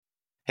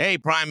Hey,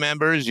 Prime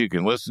members, you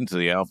can listen to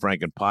the Al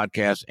Franken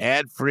podcast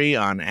ad-free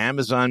on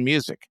Amazon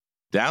Music.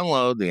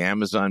 Download the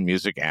Amazon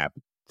Music app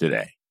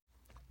today.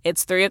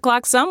 It's 3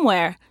 o'clock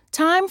somewhere.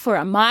 Time for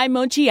a My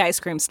Mochi ice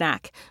cream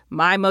snack.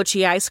 My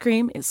Mochi ice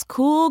cream is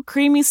cool,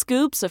 creamy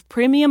scoops of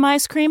premium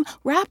ice cream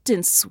wrapped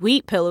in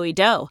sweet, pillowy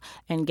dough.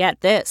 And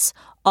get this,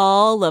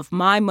 all of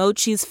My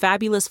Mochi's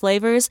fabulous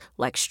flavors,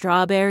 like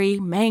strawberry,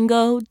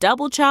 mango,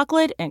 double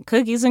chocolate, and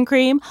cookies and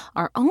cream,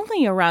 are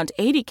only around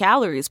 80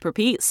 calories per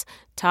piece.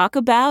 Talk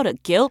about a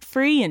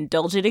guilt-free,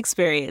 indulgent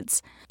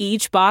experience.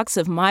 Each box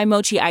of My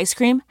Mochi ice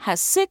cream has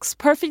 6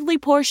 perfectly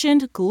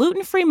portioned,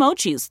 gluten-free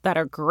mochis that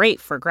are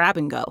great for grab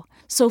and go.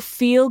 So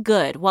feel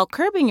good while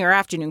curbing your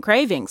afternoon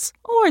cravings,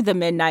 or the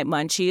midnight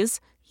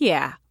munchies.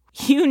 Yeah,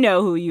 you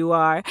know who you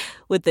are,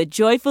 with the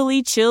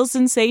joyfully chill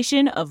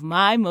sensation of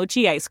My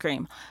Mochi ice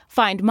cream.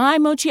 Find My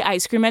Mochi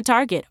ice cream at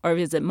Target or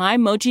visit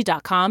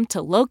mymochi.com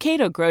to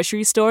locate a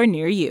grocery store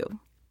near you.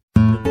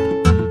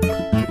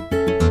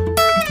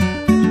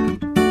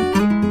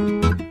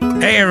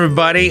 Hey,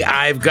 everybody.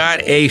 I've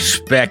got a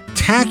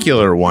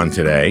spectacular one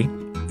today.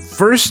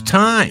 First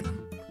time.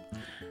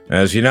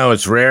 As you know,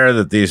 it's rare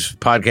that these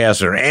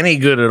podcasts are any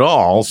good at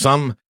all.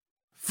 Some,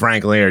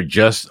 frankly, are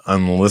just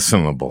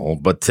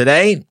unlistenable. But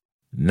today,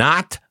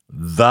 not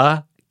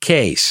the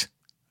case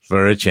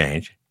for a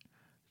change.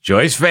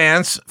 Joyce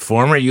Vance,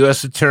 former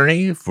U.S.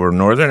 Attorney for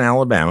Northern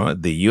Alabama.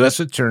 The U.S.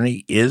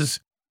 Attorney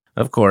is,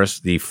 of course,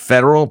 the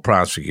federal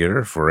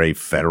prosecutor for a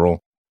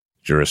federal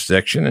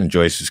jurisdiction, and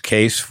Joyce's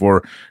case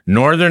for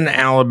Northern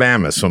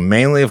Alabama. So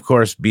mainly, of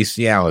course,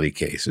 bestiality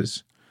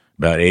cases.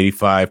 About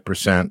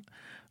 85%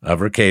 of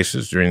her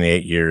cases during the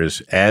 8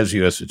 years as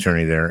U.S.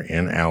 Attorney there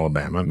in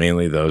Alabama,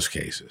 mainly those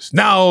cases.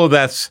 No,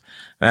 that's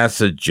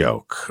a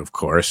joke, of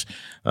course.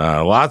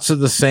 Lots of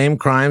the same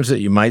crimes that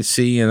you might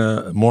see in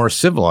a more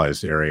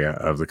civilized area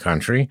of the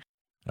country.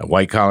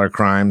 White-collar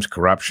crimes,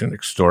 corruption,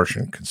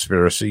 extortion,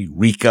 conspiracy,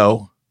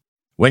 RICO.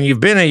 When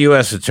you've been a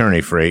U.S. attorney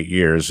for 8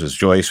 years, as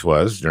Joyce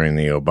was during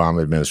the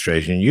Obama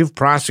administration, you've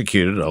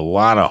prosecuted a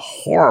lot of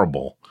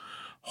horrible,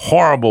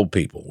 horrible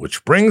people,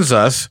 which brings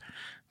us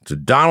to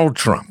Donald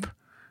Trump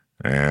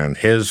and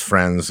his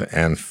friends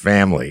and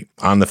family.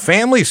 On the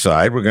family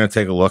side, we're going to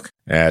take a look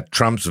at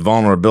Trump's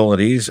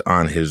vulnerabilities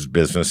on his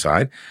business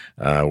side,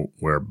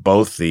 where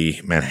both the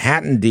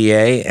Manhattan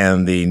DA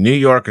and the New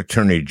York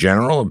Attorney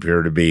General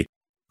appear to be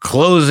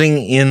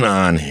closing in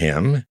on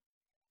him.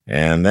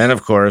 And then,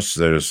 of course,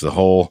 there's the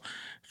whole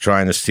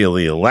trying to steal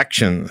the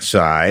election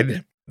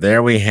side.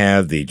 There we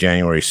have the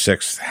January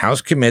 6th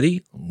House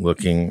Committee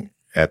looking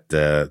at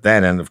that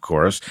end, of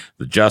course.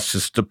 The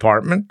Justice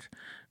Department,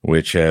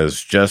 which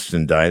has just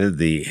indicted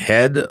the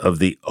head of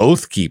the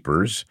Oath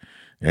Keepers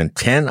and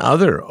 10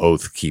 other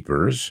Oath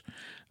Keepers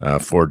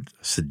for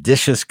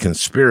seditious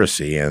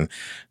conspiracy. And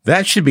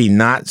that should be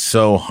not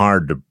so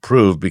hard to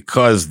prove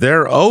because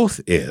their oath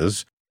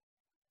is,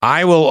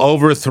 I will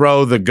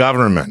overthrow the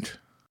government.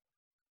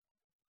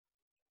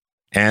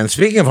 And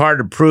speaking of hard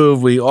to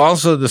prove, we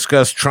also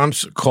discussed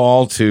Trump's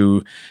call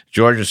to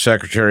Georgia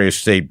Secretary of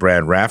State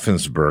Brad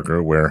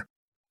Raffensperger, where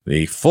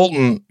the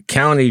Fulton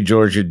County,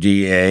 Georgia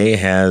DA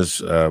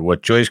has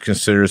what Joyce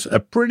considers a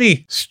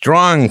pretty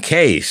strong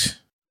case,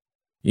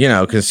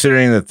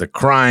 considering that the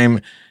crime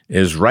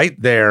is right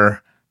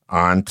there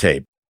on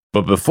tape.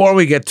 But before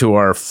we get to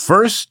our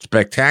first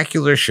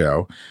spectacular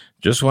show,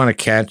 just want to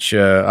catch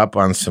up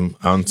on some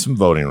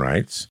voting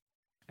rights.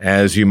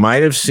 As you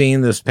might have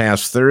seen this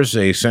past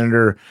Thursday,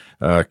 Senator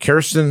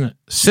Kyrsten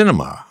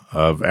Sinema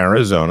of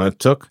Arizona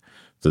took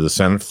to the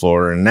Senate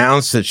floor and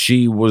announced that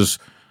she was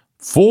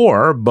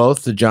for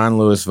both the John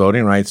Lewis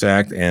Voting Rights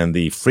Act and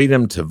the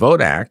Freedom to Vote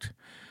Act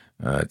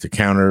to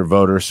counter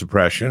voter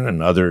suppression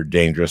and other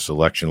dangerous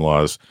election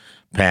laws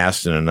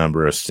passed in a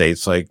number of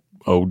states like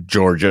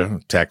Georgia,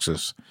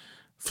 Texas,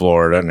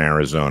 Florida, and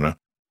Arizona,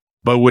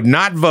 but would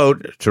not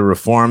vote to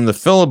reform the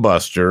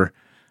filibuster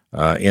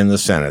in the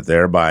Senate,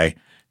 thereby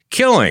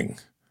killing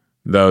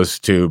those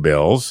two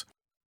bills.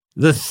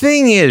 The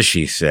thing is,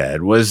 she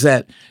said, was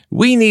that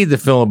we need the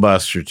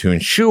filibuster to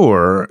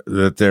ensure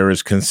that there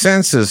is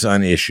consensus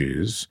on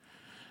issues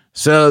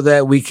so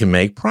that we can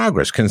make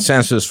progress.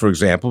 Consensus, for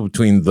example,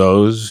 between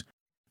those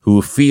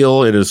who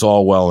feel it is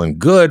all well and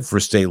good for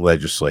state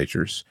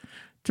legislatures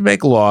to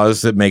make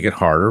laws that make it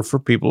harder for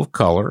people of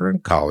color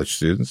and college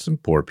students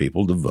and poor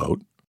people to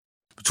vote.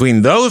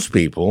 Between those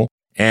people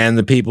and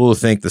the people who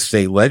think the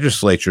state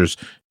legislatures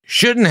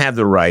shouldn't have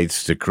the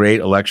rights to create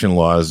election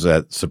laws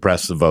that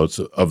suppress the votes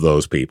of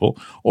those people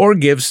or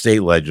give state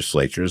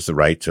legislatures the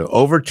right to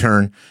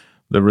overturn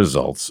the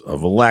results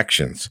of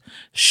elections.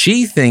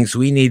 She thinks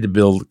we need to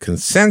build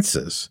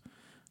consensus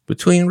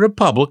between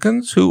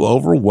Republicans who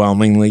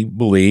overwhelmingly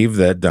believe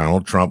that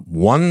Donald Trump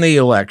won the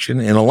election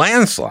in a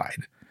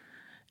landslide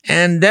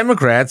and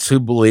Democrats who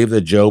believe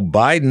that Joe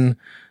Biden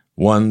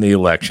won the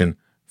election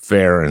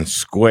fair and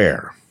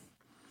square.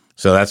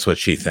 So that's what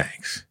she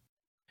thinks.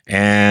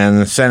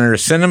 And Senator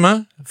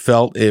Sinema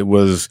felt it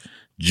was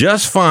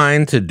just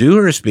fine to do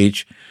her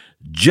speech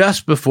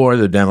just before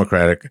the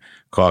Democratic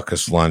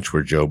caucus lunch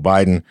where Joe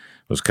Biden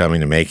was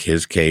coming to make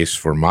his case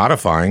for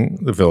modifying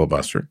the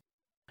filibuster,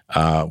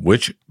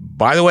 which,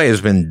 by the way,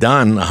 has been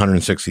done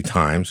 160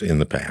 times in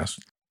the past.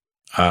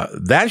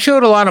 That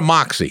showed a lot of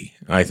moxie,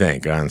 I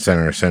think, on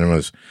Senator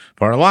Sinema's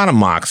part, a lot of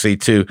moxie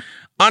to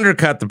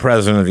undercut the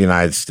president of the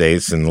United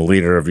States and the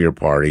leader of your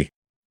party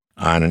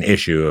on an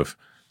issue of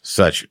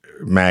such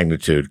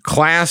magnitude.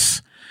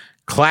 Class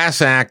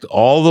act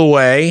all the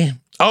way.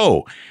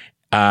 Oh,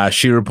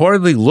 she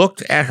reportedly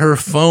looked at her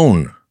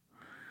phone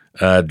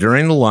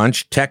during the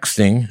lunch,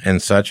 texting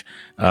and such,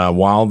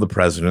 while the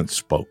president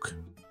spoke,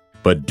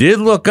 but did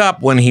look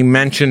up when he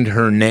mentioned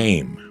her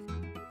name.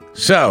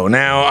 So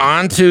now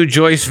on to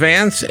Joyce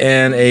Vance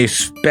and a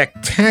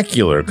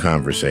spectacular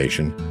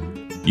conversation,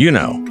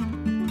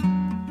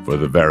 for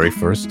the very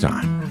first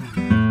time.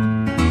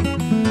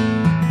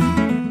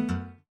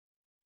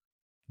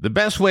 The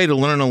best way to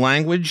learn a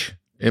language?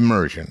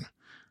 Immersion.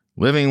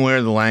 Living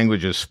where the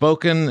language is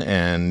spoken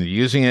and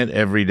using it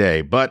every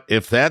day. But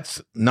if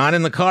that's not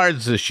in the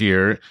cards this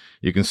year,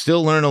 you can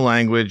still learn a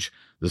language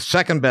the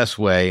second best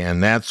way,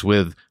 and that's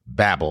with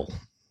Babbel.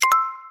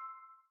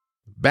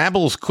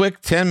 Babbel's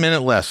quick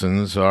 10-minute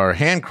lessons are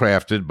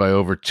handcrafted by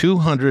over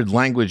 200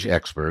 language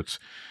experts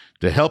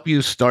to help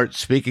you start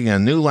speaking a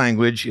new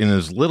language in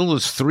as little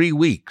as 3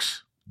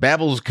 weeks.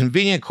 Babbel's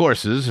convenient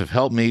courses have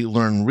helped me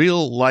learn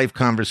real-life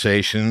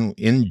conversation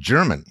in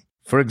German.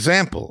 For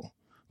example,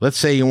 let's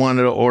say you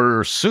wanted to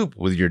order soup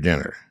with your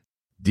dinner.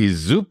 Die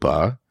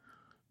Suppe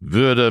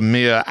würde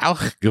mir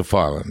auch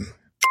gefallen.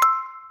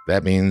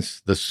 That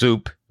means the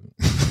soup.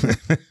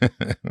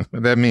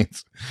 That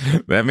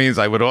means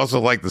I would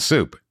also like the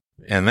soup.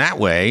 And that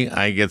way,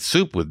 I get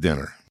soup with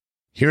dinner.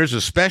 Here's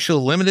a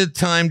special limited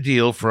time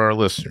deal for our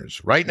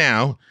listeners. Right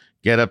now,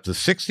 get up to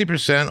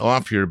 60%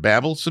 off your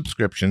Babbel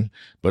subscription,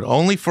 but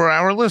only for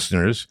our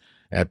listeners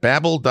at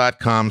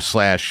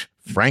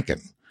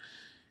babbel.com/Franken.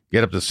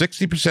 Get up to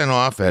 60%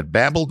 off at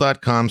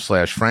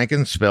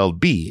babbel.com/Franken, spelled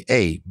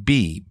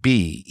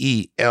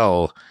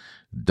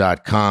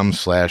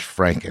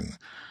BABBEL.com/Franken.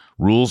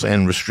 Rules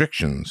and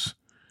restrictions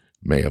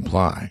may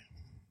apply.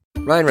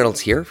 Ryan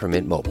Reynolds here from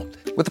Mint Mobile.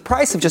 With the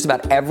price of just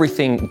about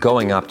everything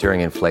going up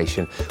during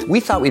inflation, we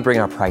thought we'd bring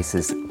our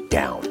prices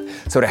down.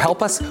 So to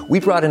help us, we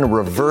brought in a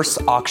reverse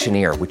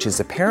auctioneer, which is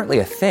apparently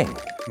a thing.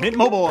 Mint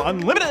Mobile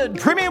Unlimited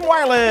Premium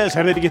Wireless.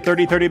 How to get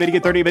 30, 30, bit to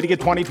get 30, bit to get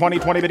 20, 20,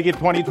 20, bit to get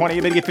 20, 20,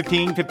 bit to get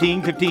 15,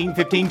 15, 15,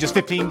 15, just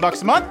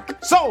 $15 a month?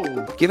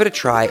 Sold! Give it a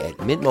try at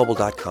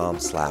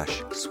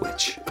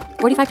mintmobile.com/switch.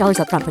 $45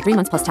 up front for 3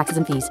 months plus taxes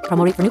and fees.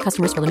 Promo rate for new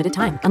customers for limited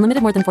time.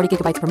 Unlimited more than 40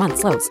 gigabytes per month.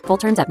 Slows full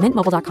terms at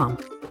mintmobile.com.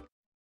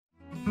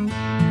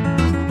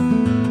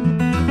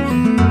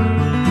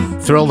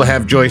 Thrilled to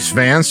have Joyce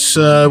Vance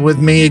with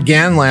me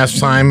again. Last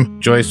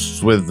time,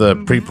 Joyce with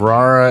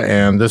Pre-Parara,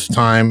 and this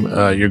time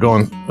you're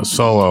going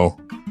solo,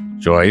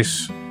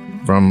 Joyce,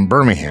 from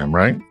Birmingham,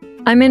 right?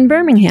 I'm in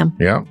Birmingham.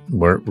 Yeah,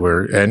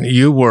 and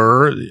you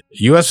were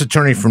U.S.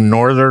 Attorney from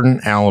Northern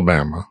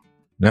Alabama.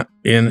 Now,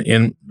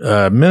 in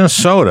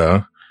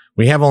Minnesota,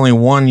 we have only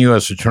one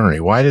U.S.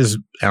 Attorney. Why does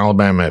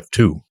Alabama have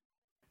two?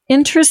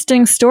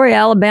 Interesting story.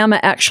 Alabama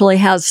actually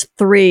has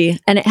 3,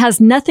 and it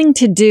has nothing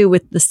to do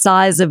with the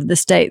size of the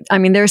state. I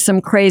mean, there's some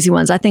crazy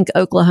ones. I think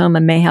Oklahoma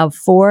may have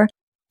 4.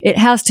 It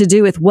has to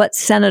do with what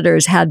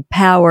senators had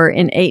power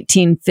in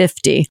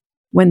 1850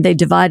 when they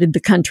divided the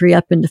country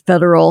up into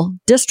federal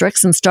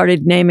districts and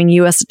started naming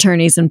U.S.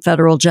 attorneys and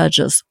federal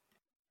judges.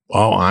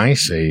 Oh, I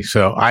see.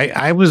 So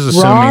I was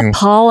assuming... Raw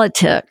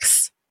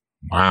politics.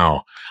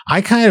 Wow.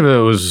 I kind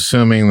of was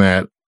assuming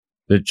that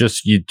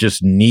you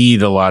just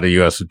need a lot of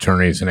U.S.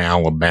 attorneys in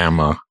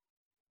Alabama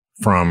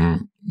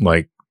from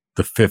like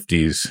the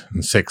 50s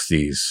and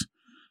 60s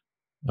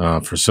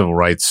for civil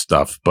rights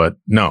stuff, but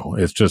no,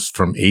 it's just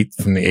from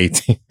the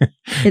 18.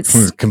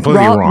 It's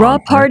completely wrong. Raw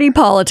party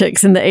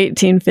politics in the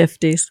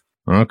 1850s.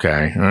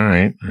 Okay, all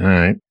right.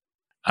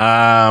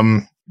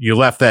 You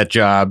left that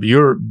job.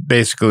 You're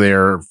basically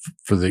there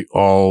for the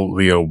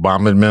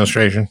Obama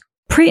administration.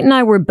 Preet and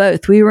I were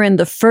both. We were in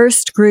the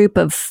first group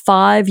of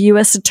 5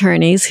 U.S.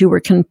 attorneys who were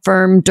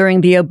confirmed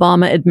during the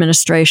Obama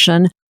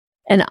administration,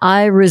 and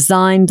I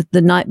resigned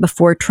the night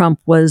before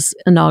Trump was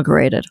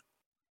inaugurated.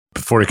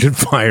 Before he could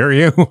fire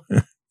you?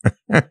 Well,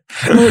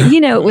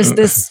 it was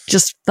this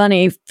just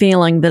funny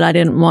feeling that I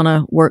didn't want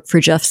to work for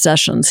Jeff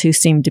Sessions, who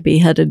seemed to be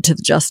headed to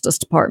the Justice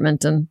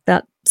Department, and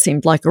that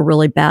seemed like a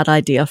really bad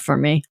idea for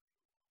me.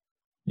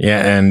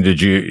 Yeah, and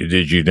did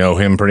you know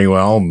him pretty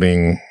well,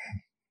 being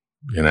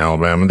in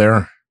Alabama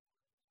there?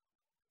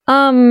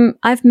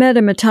 I've met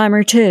him a time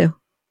or two.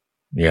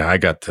 Yeah, I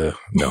got to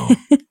know.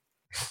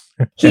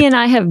 He and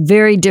I have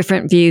very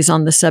different views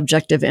on the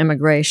subject of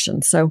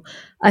immigration, so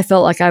I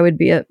felt like I would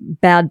be a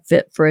bad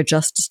fit for a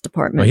Justice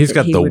Department. Well, he's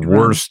got the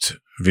worst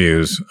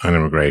views on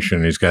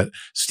immigration. He's got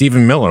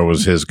Stephen Miller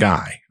was his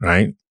guy,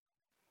 right?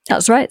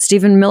 That's right.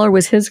 Stephen Miller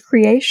was his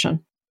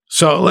creation.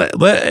 So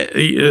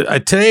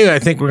today I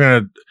think we're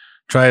going to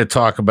try to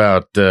talk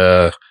about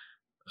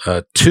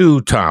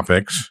 2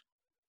 topics.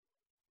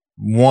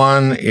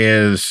 One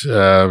is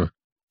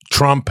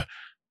Trump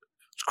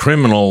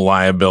criminal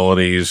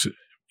liabilities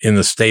in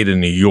the state of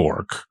New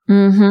York,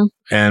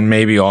 and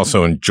maybe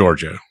also in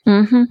Georgia,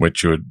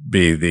 which would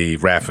be the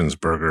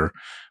Raffensperger.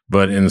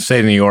 But in the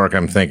state of New York,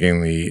 I'm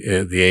thinking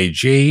the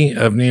AG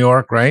of New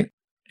York, right?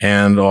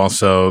 And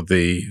also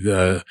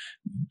the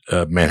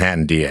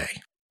Manhattan DA.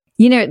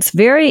 You know, it's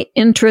very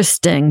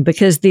interesting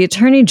because the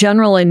Attorney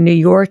General in New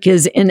York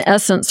is, in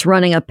essence,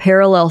 running a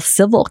parallel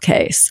civil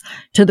case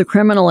to the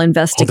criminal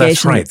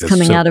investigation that's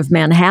coming out of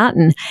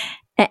Manhattan.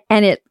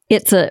 And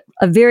it's a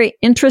very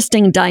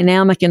interesting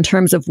dynamic in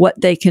terms of what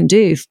they can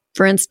do.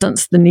 For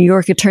instance, the New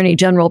York Attorney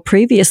General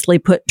previously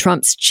put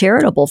Trump's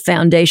charitable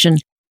foundation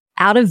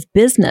out of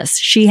business.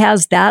 She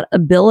has that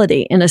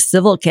ability in a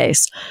civil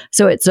case.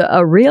 So it's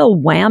a real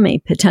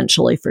whammy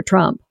potentially for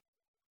Trump.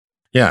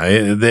 Yeah,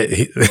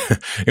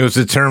 it was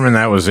determined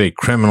that was a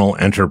criminal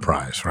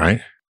enterprise,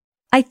 right?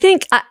 I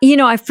think,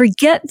 I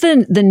forget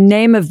the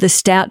name of the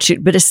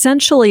statute, but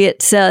essentially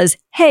it says,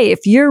 hey, if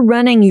you're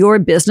running your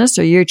business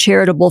or your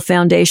charitable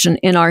foundation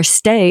in our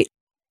state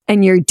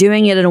and you're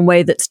doing it in a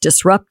way that's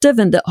disruptive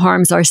and that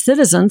harms our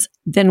citizens,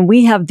 then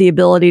we have the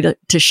ability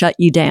to shut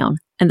you down.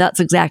 And that's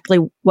exactly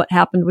what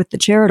happened with the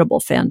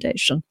charitable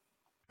foundation.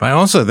 But I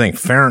also think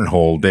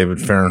David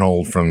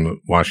Farenthold from the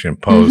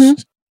Washington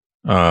Post,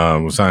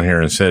 was on here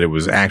and said it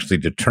was actually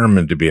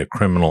determined to be a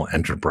criminal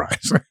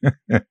enterprise.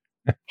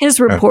 His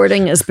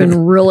reporting has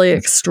been really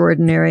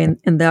extraordinary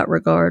in that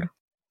regard.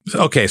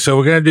 Okay, so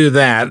we're going to do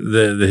that.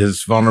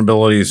 His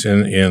vulnerabilities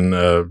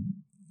in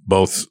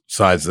both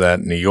sides of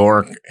that, New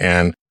York,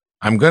 and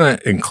I'm going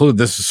to include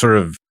this as sort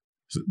of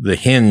the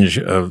hinge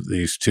of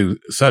these two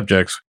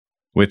subjects,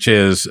 which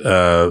is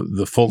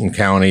the Fulton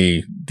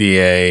County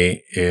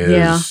DA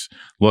is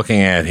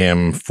looking at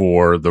him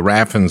for the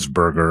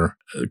Raffensperger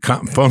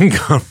phone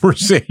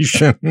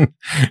conversation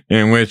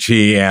in which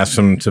he asked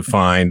him to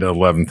find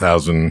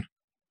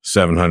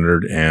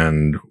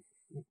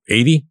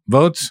 11,780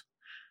 votes.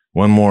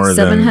 One more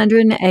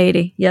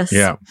 780, yes.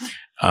 Yeah.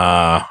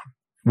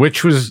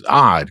 Which was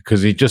odd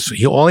because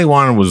all he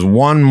wanted was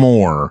one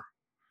more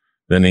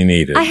than he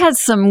needed. I had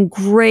some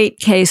great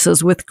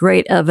cases with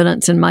great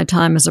evidence in my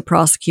time as a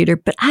prosecutor,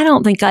 but I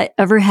don't think I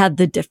ever had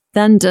the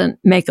defendant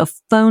make a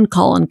phone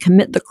call and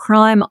commit the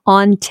crime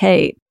on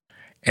tape.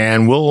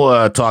 And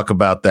we'll talk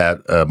about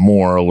that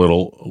more a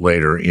little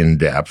later in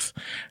depth.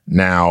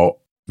 Now,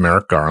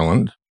 Merrick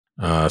Garland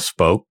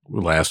spoke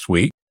last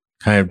week,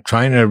 kind of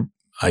trying to,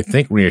 I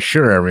think,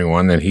 reassure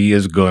everyone that he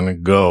is going to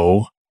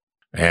go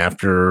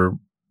after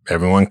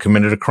everyone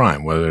committed a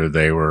crime, whether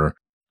they were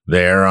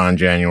there on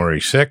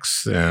January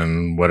 6th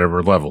and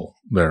whatever level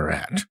they're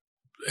at.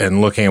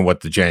 And looking at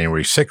what the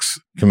January 6th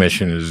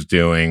Commission is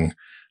doing,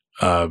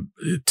 to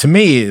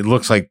me, it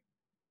looks like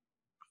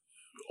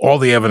all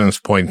the evidence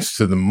points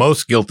to the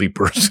most guilty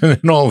person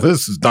in all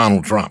this is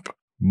Donald Trump.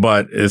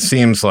 But it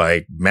seems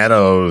like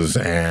Meadows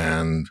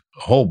and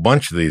a whole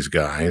bunch of these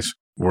guys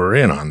were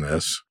in on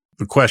this.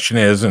 The question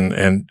is,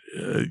 and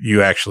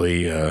you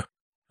actually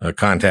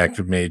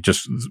contacted me,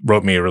 just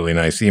wrote me a really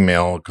nice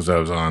email because I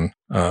was on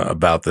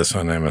about this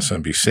on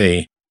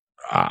MSNBC.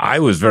 I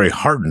was very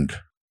heartened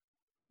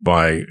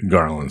by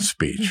Garland's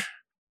speech.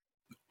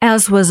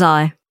 As was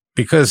I.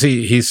 Because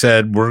he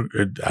said,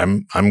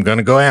 I'm going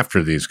to go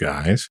after these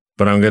guys,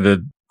 but I'm going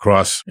to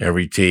cross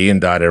every T and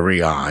dot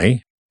every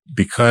I.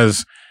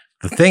 Because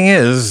the thing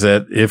is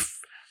that if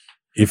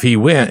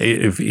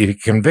he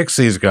convicts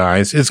these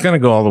guys, it's going to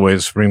go all the way to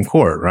the Supreme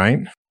Court, right?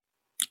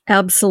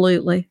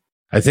 Absolutely.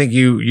 I think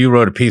you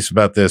wrote a piece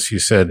about this. You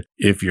said,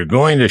 if you're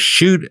going to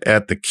shoot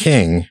at the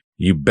king,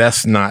 you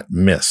best not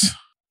miss.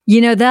 You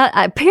know, that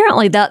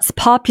apparently that's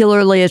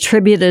popularly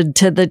attributed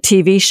to the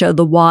TV show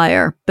The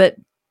Wire, but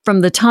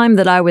from the time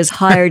that I was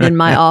hired in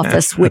my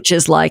office, which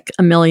is like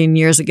a million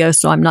years ago,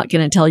 so I'm not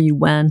going to tell you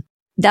when,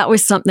 that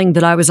was something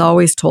that I was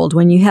always told.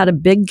 When you had a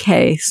big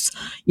case,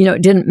 you know,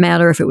 it didn't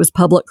matter if it was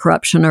public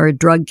corruption or a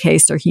drug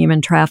case or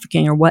human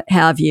trafficking or what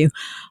have you.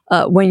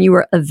 When you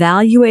were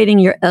evaluating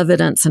your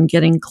evidence and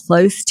getting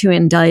close to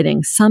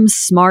indicting, some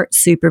smart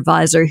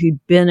supervisor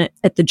who'd been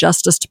at the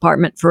Justice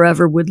Department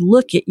forever would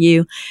look at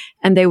you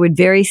and they would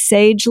very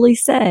sagely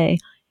say,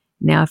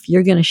 now, if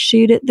you're going to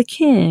shoot at the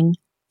king,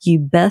 you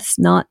best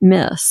not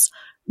miss,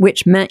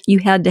 which meant you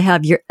had to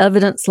have your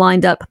evidence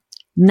lined up,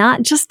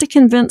 not just to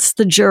convince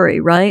the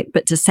jury, right?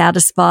 But to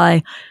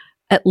satisfy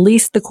at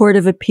least the Court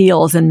of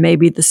Appeals and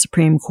maybe the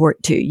Supreme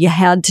Court too. You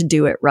had to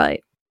do it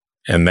right.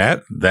 And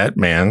that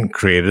man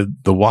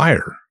created The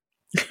Wire.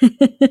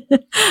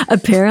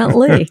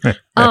 Apparently,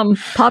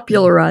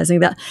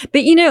 popularizing that.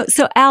 But you know,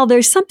 so Al,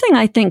 there's something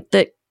I think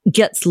that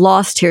gets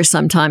lost here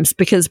sometimes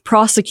because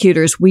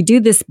prosecutors, we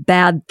do this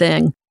bad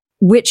thing,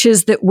 which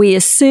is that we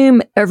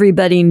assume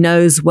everybody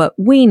knows what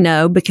we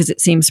know because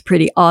it seems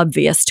pretty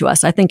obvious to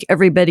us. I think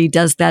everybody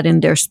does that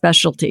in their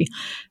specialty.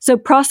 So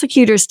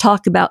prosecutors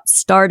talk about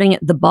starting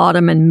at the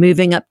bottom and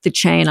moving up the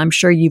chain. I'm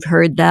sure you've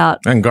heard that.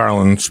 And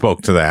Garland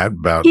spoke to that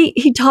about.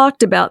 He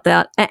talked about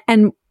that.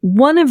 And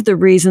one of the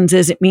reasons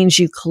is it means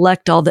you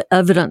collect all the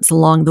evidence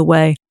along the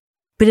way.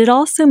 but it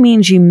also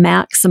means you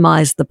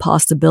maximize the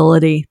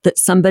possibility that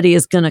somebody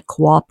is going to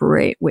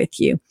cooperate with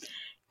you.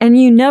 And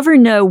you never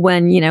know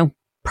when,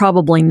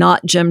 probably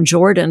not Jim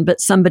Jordan, but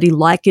somebody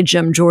like a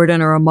Jim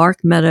Jordan or a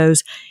Mark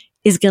Meadows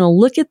is going to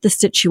look at the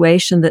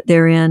situation that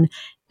they're in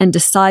and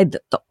decide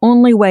that the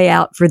only way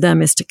out for them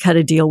is to cut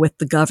a deal with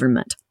the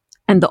government.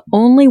 And the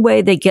only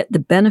way they get the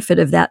benefit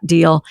of that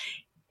deal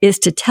is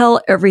to tell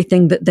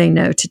everything that they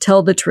know, to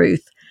tell the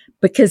truth.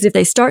 Because if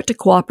they start to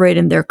cooperate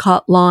and they're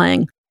caught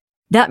lying,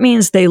 that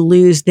means they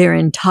lose their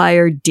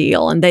entire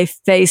deal and they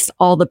face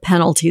all the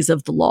penalties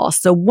of the law.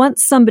 So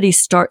once somebody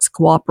starts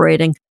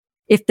cooperating,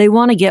 if they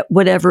want to get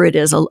whatever it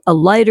is, a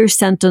lighter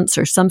sentence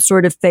or some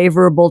sort of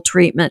favorable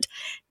treatment,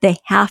 they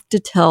have to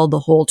tell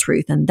the whole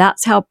truth. And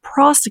that's how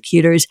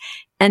prosecutors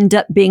end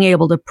up being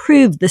able to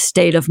prove the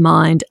state of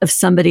mind of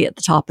somebody at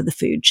the top of the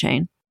food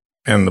chain.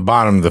 And the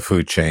bottom of the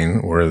food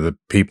chain were the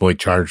people he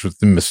charged with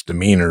the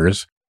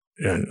misdemeanors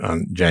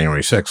on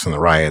January 6th and the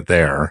riot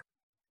there,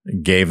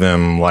 gave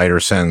them lighter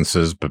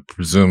sentences, but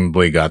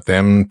presumably got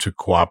them to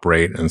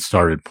cooperate and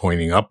started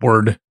pointing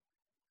upward.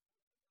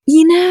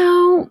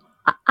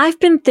 I've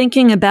been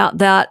thinking about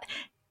that,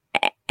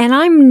 and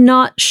I'm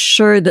not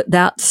sure that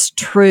that's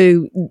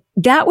true.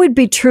 That would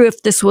be true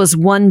if this was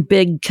one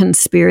big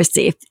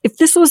conspiracy. If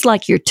this was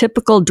like your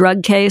typical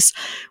drug case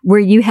where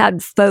you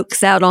had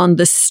folks out on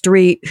the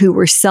street who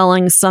were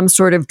selling some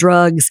sort of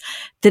drugs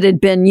that had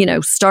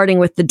been, starting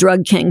with the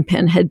drug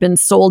kingpin, had been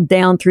sold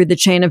down through the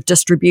chain of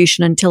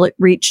distribution until it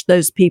reached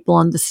those people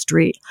on the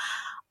street.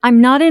 I'm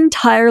not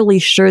entirely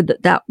sure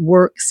that that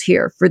works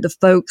here for the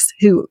folks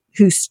who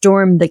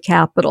stormed the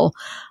Capitol.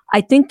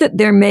 I think that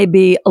there may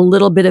be a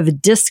little bit of a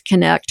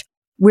disconnect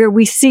where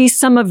we see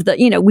some of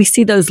the, we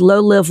see those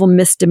low-level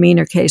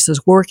misdemeanor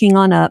cases working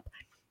on up.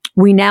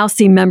 We now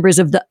see members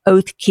of the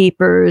Oath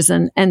Keepers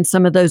and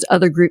some of those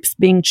other groups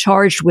being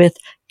charged with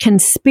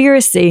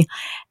conspiracy.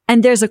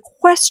 And there's a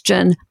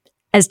question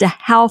as to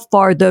how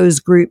far those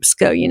groups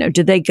go.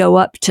 Do they go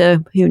up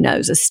to, who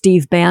knows, a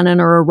Steve Bannon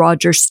or a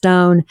Roger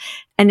Stone?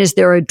 And is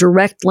there a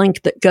direct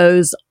link that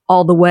goes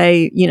all the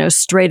way,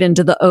 straight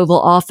into the Oval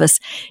Office?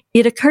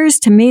 It occurs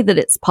to me that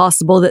it's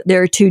possible that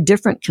there are two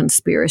different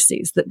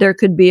conspiracies, that there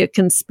could be a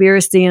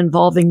conspiracy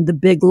involving the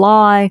big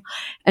lie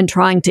and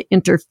trying to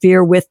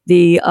interfere with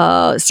the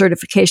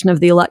certification of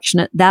the election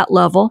at that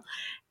level.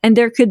 And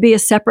there could be a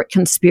separate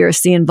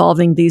conspiracy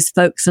involving these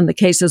folks in the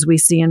cases we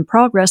see in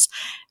progress.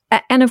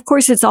 And of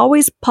course, it's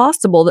always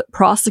possible that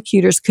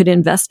prosecutors could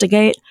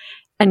investigate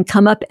and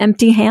come up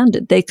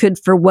empty-handed. They could,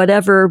 for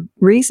whatever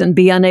reason,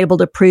 be unable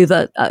to prove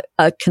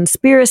a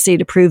conspiracy,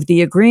 to prove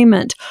the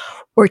agreement,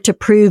 or to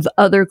prove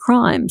other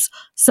crimes.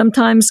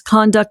 Sometimes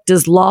conduct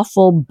is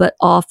lawful but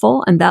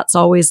awful, and that's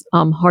always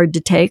hard to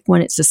take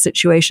when it's a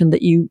situation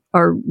that you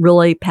are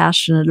really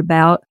passionate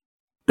about.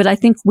 But I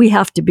think we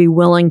have to be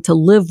willing to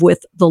live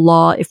with the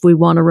law if we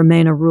want to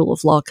remain a rule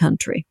of law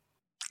country.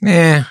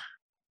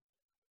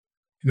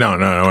 No.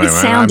 It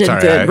sounded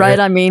good, right?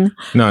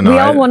 No. We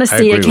all want to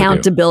see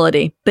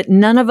accountability, but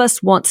none of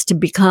us wants to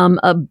become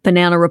a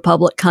banana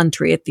republic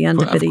country at the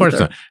end of it either. Of course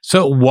not.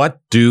 So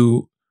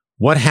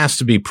what has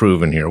to be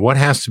proven here? What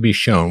has to be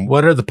shown?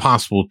 What are the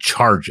possible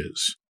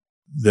charges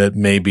that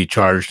may be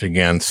charged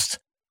against,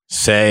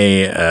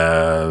 say,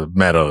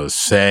 Meadows,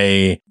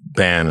 say,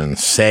 Bannon,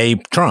 say,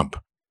 Trump?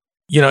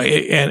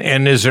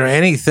 And is there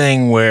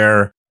anything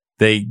where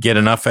they get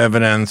enough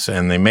evidence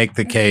and they make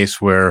the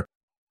case where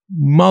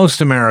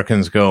most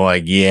Americans go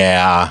like,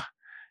 yeah.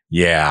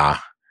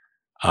 That's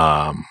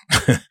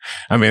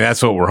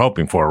what we're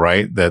hoping for,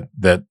 right?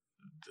 That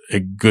a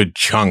good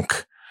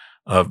chunk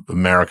of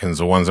Americans,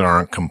 the ones that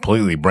aren't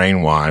completely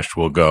brainwashed,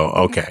 will go,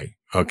 okay,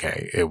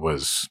 it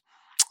was,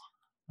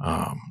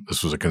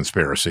 this was a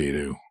conspiracy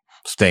to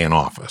stay in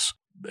office.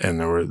 And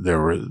there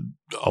were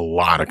a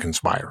lot of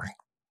conspiring.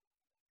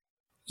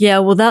 Yeah,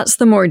 well, that's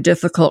the more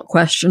difficult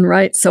question,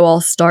 right? So I'll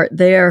start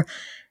there.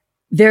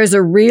 There's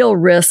a real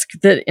risk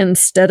that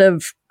instead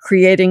of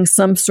creating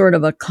some sort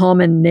of a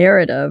common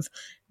narrative,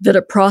 that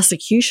a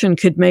prosecution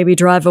could maybe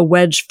drive a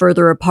wedge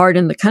further apart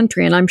in the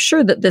country. And I'm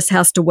sure that this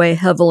has to weigh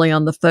heavily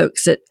on the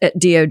folks at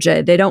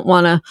DOJ. They don't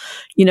want to,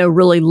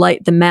 really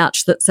light the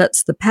match that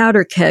sets the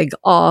powder keg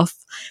off.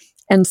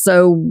 And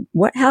so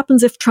what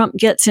happens if Trump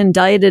gets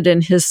indicted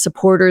and his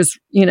supporters,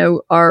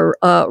 are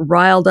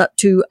riled up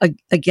to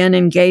again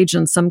engage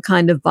in some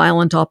kind of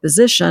violent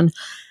opposition?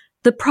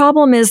 The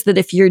problem is that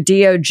if you're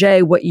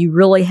DOJ, what you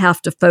really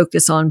have to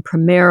focus on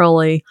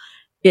primarily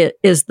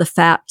is the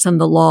facts and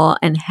the law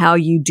and how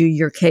you do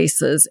your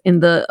cases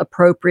in the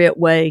appropriate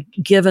way,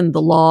 given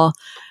the law.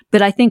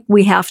 But I think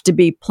we have to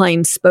be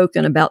plain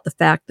spoken about the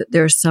fact that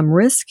there's some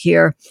risk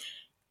here.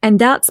 And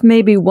that's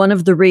maybe one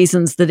of the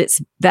reasons that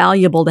it's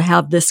valuable to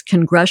have this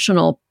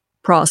congressional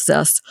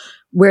process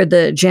where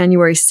the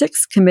January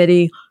 6th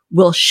committee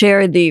will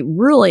share the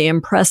really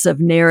impressive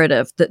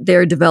narrative that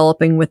they're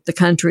developing with the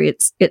country.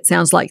 It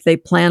sounds like they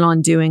plan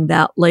on doing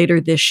that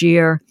later this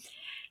year.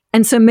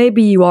 And so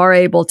maybe you are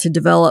able to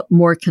develop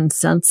more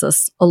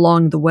consensus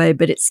along the way,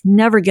 but it's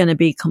never going to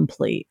be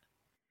complete.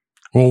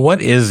 Well,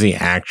 what is the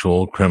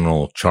actual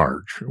criminal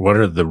charge? What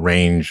are the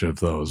range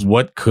of those?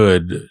 What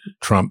could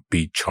Trump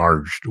be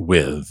charged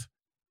with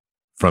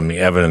from the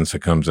evidence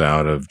that comes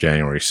out of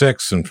January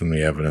 6th and from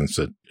the evidence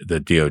that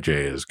the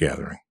DOJ is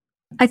gathering?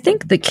 I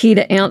think the key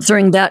to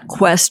answering that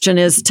question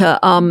is to,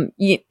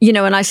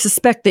 and I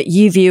suspect that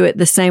you view it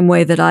the same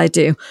way that I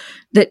do,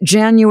 that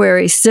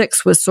January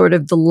 6th was sort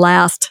of the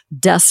last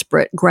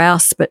desperate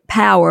grasp at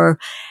power,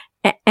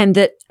 and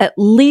that at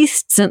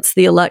least since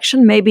the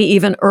election, maybe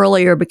even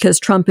earlier, because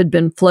Trump had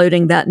been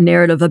floating that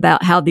narrative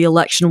about how the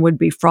election would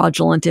be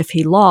fraudulent if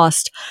he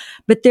lost.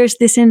 But there's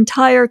this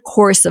entire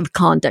course of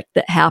conduct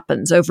that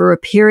happens over a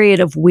period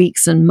of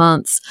weeks and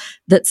months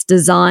that's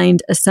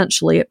designed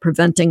essentially at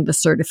preventing the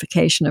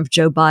certification of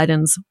Joe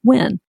Biden's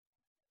win.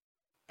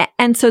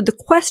 And so the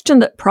question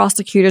that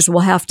prosecutors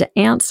will have to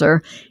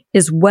answer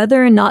is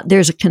whether or not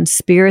there's a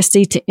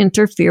conspiracy to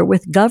interfere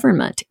with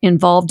government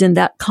involved in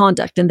that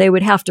conduct. And they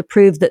would have to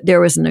prove that there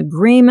was an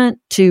agreement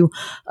to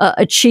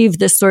achieve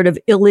this sort of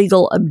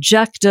illegal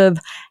objective,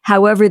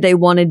 however they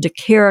wanted to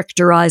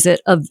characterize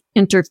it, of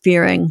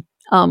interfering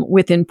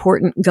with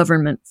important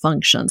government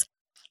functions.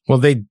 Well,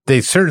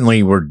 they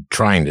certainly were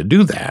trying to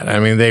do that. I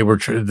mean, they were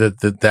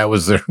that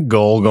was their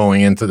goal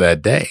going into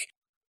that day.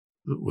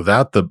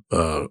 Without the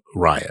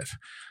riot,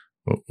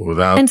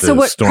 without and the so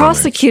what storming.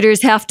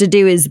 Prosecutors have to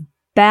do is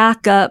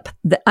back up.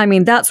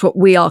 That's what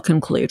we all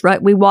conclude,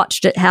 right? We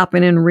watched it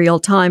happen in real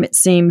time. It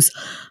seems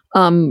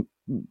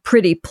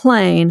pretty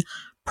plain.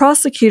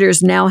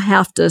 Prosecutors now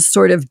have to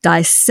sort of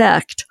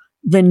dissect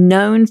the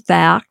known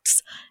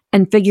facts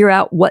and figure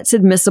out what's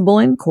admissible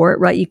in court,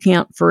 right? You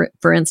can't,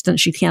 for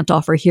instance, you can't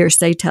offer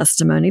hearsay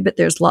testimony, but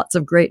there's lots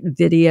of great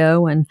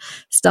video and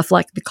stuff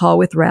like the call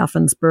with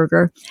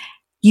Raffensperger.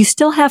 You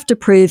still have to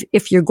prove,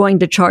 if you're going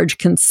to charge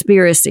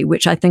conspiracy,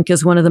 which I think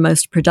is one of the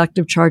most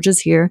productive charges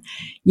here,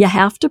 you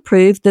have to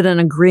prove that an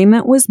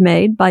agreement was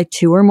made by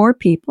two or more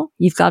people.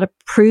 You've got to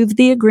prove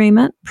the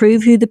agreement,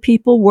 prove who the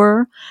people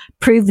were,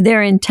 prove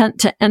their intent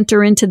to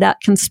enter into that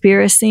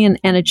conspiracy and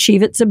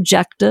achieve its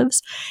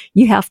objectives.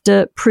 You have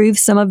to prove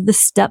some of the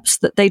steps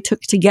that they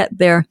took to get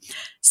there.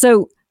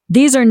 So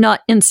these are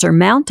not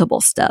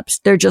insurmountable steps.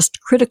 They're just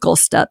critical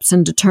steps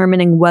in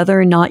determining whether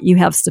or not you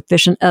have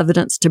sufficient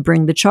evidence to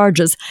bring the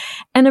charges.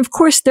 And of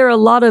course, there are a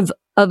lot of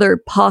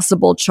other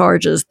possible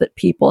charges that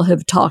people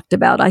have talked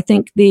about. I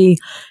think the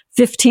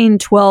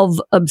 1512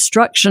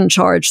 obstruction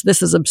charge,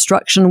 this is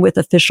obstruction with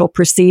official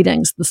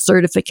proceedings, the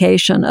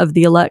certification of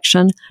the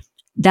election.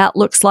 That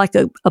looks like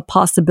a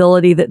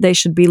possibility that they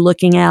should be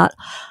looking at,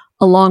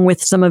 along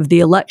with some of the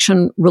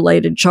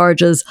election-related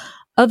charges.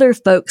 Other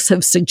folks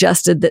have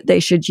suggested that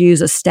they should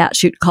use a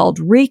statute called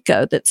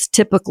RICO that's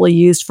typically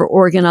used for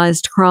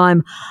organized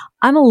crime.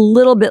 I'm a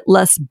little bit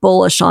less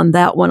bullish on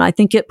that one. I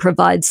think it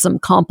provides some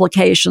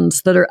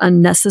complications that are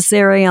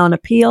unnecessary on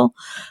appeal,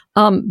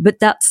 but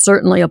that's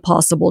certainly a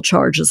possible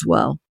charge as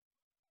well.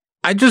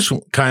 I just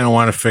kind of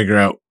want to figure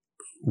out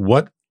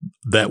what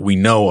that we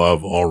know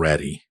of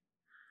already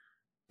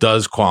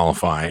does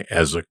qualify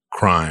as a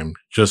crime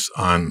just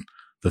on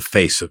the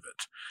face of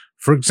it.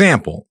 For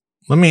example,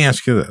 let me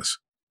ask you this.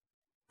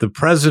 The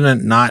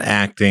president not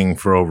acting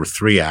for over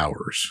 3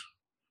 hours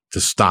to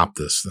stop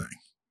this thing,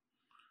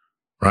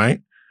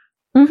 right?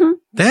 Mm-hmm.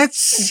 That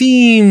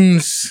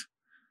seems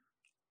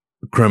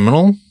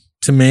criminal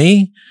to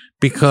me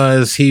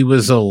because he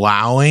was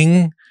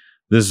allowing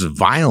this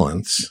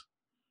violence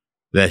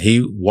that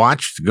he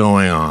watched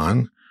going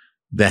on,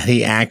 that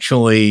he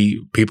actually,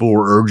 people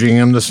were urging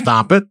him to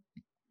stop it.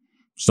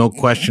 There's no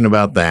question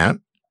about that.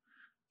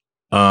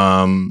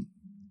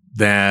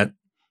 That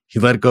he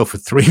let it go for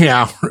 3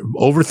 hours,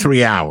 over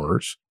 3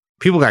 hours.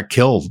 People got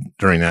killed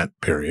during that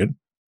period.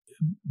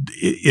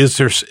 Is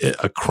there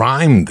a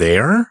crime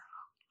there?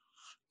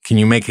 Can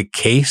you make a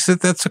case that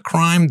that's a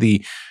crime?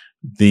 The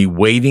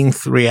waiting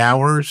 3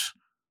 hours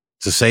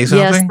to say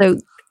something? Yes, so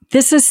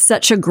this is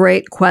such a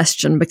great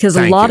question because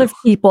a lot of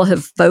people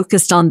have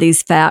focused on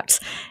these facts.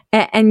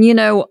 And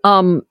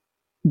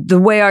the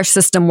way our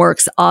system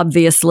works,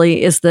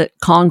 obviously, is that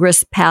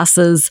Congress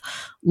passes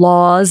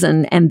laws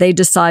and they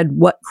decide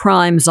what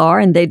crimes are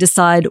and they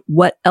decide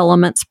what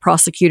elements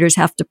prosecutors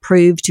have to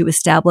prove to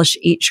establish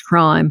each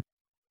crime.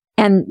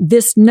 And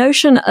this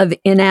notion of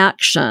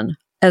inaction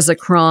as a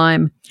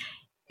crime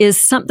is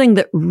something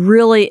that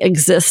really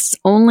exists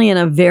only in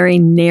a very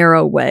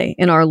narrow way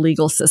in our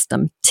legal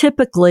system.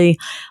 Typically,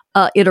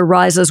 it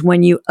arises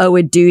when you owe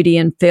a duty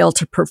and fail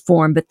to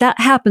perform, but that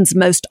happens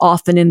most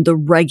often in the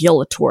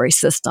regulatory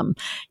system.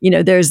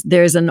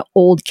 There's an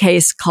old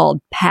case called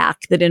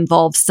PAC that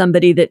involves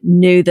somebody that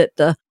knew that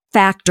the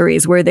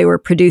factories where they were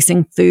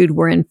producing food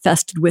were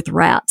infested with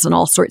rats and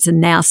all sorts of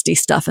nasty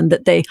stuff, and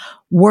that they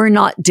were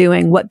not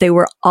doing what they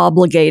were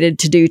obligated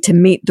to do to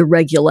meet the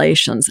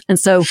regulations. And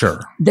so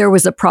there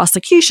was a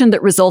prosecution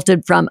that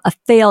resulted from a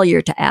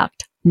failure to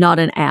act, not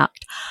an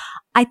act.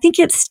 I think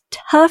it's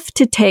tough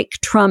to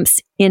take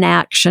Trump's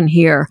inaction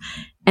here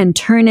and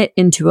turn it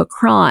into a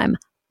crime,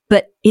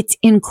 but it's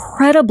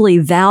incredibly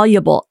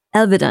valuable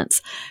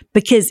evidence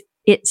because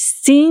it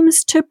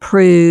seems to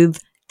prove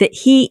that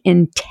he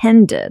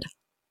intended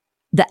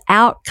the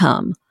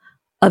outcome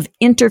of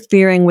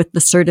interfering with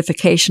the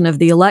certification of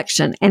the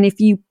election. And if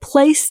you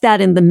place that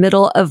in the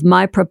middle of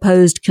my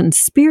proposed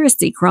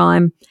conspiracy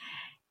crime,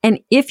 and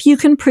if you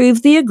can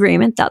prove the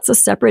agreement, that's a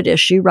separate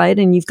issue, right?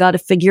 And you've got to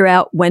figure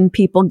out when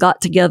people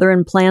got together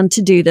and planned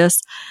to do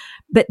this.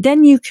 But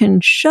then you can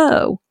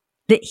show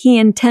that he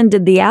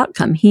intended the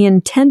outcome. He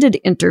intended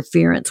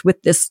interference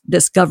with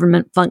this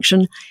government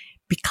function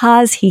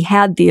because he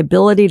had the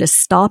ability to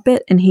stop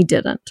it, and he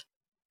didn't.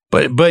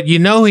 But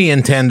he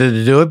intended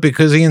to do it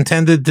because he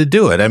intended to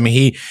do it. I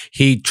mean,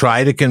 he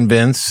tried to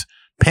convince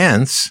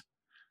Pence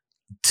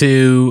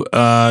to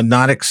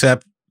not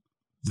accept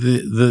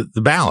the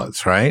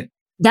ballots, right?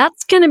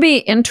 That's going to be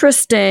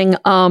interesting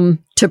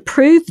to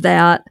prove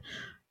that.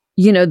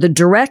 The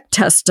direct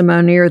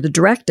testimony or the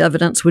direct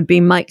evidence would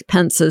be Mike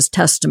Pence's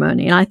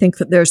testimony. And I think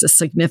that there's a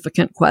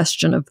significant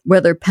question of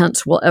whether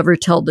Pence will ever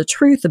tell the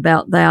truth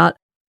about that.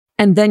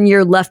 And then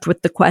you're left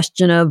with the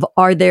question of,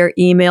 are there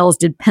emails?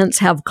 Did Pence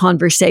have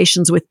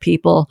conversations with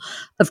people?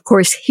 Of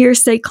course,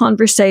 hearsay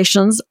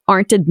conversations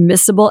aren't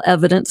admissible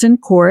evidence in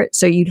court.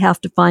 So you'd have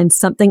to find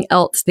something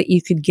else that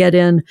you could get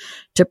in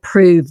to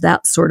prove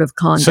that sort of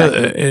conduct.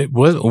 So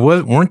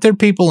weren't there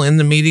people in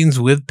the meetings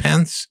with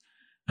Pence?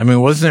 I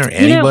mean, wasn't there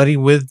anybody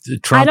with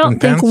Trump and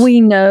Pence? I don't think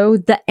we know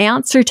the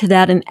answer to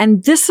that.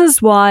 And this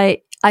is why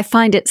I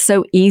find it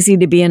so easy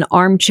to be an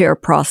armchair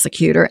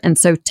prosecutor and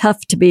so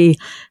tough to be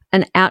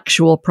an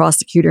actual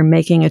prosecutor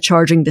making a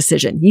charging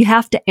decision. You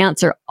have to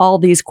answer all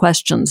these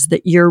questions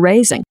that you're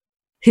raising.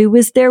 Who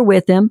was there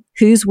with him?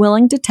 Who's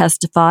willing to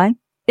testify?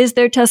 Is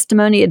their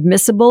testimony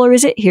admissible or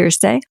is it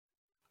hearsay?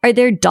 Are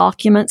there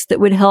documents that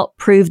would help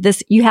prove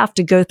this? You have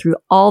to go through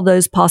all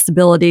those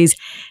possibilities,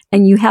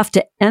 and you have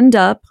to end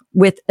up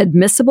with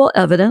admissible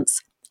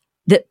evidence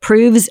that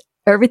proves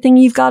everything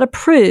you've got to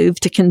prove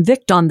to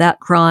convict on that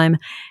crime.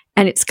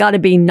 And it's got to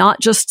be not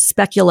just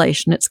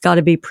speculation. It's got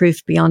to be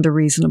proof beyond a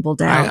reasonable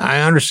doubt.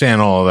 I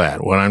understand all of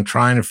that. What I'm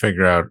trying to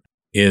figure out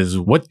is,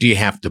 what do you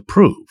have to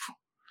prove?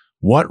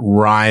 What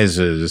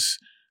rises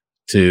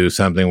to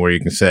something where you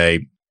can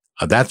say,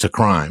 that's a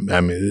crime? I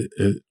mean,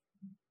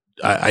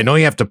 I know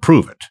you have to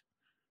prove it.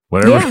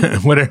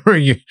 Whatever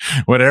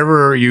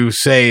you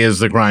say is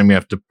the crime, you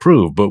have to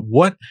prove. But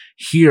what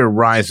here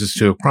rises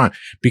to a crime?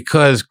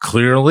 Because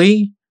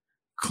clearly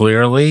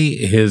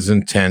his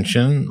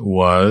intention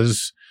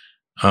was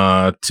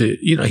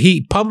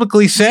he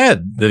publicly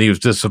said that he was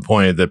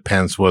disappointed that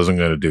Pence wasn't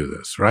going to do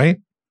this, right?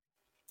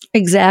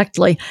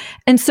 Exactly.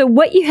 And so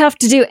what you have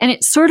to do, and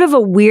it's sort of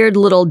a weird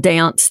little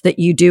dance that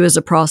you do as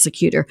a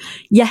prosecutor,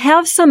 you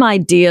have some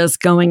ideas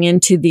going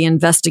into the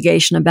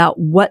investigation about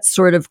what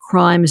sort of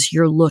crimes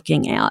you're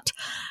looking at.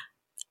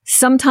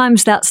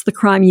 Sometimes that's the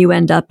crime you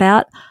end up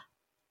at.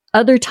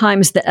 Other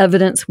times the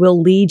evidence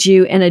will lead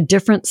you in a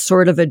different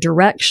sort of a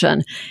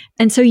direction.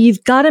 And so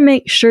you've got to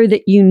make sure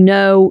that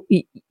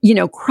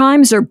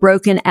crimes are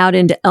broken out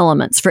into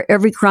elements. For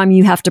every crime,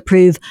 you have to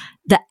prove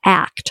the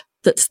act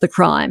that's the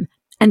crime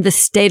and the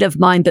state of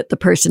mind that the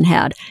person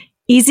had.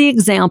 Easy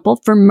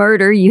example, for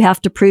murder, you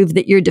have to prove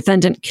that your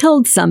defendant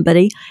killed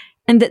somebody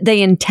and that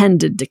they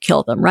intended to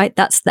kill them, right?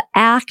 That's the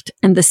act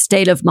and the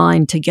state of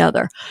mind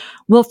together.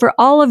 Well, for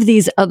all of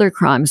these other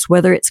crimes,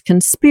 whether it's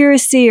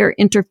conspiracy or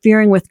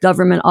interfering with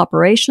government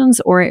operations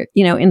or,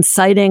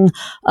 inciting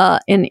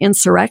an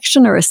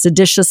insurrection or a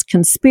seditious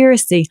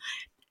conspiracy,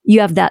 you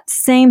have that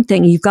same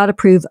thing. You've got to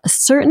prove a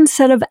certain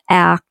set of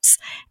acts,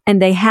 and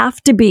they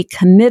have to be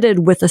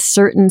committed with a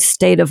certain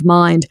state of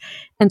mind.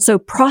 And so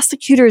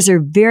prosecutors are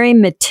very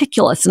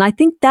meticulous. And I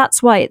think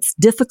that's why it's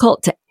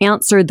difficult to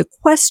answer the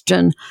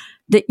question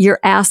that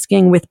you're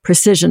asking with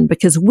precision,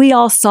 because we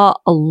all saw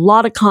a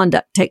lot of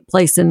conduct take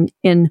place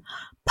in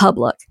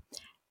public.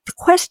 The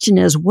question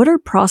is, what are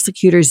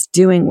prosecutors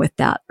doing with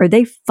that? Are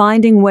they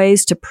finding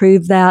ways to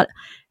prove that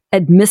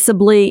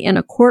admissibly in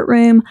a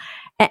courtroom?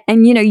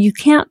 And you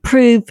can't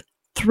prove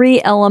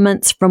 3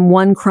 elements from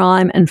one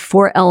crime and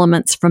 4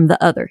 elements from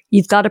the other.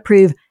 You've got to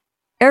prove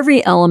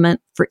every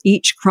element for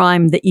each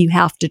crime that you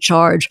have to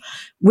charge,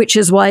 which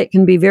is why it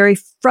can be very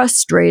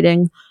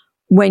frustrating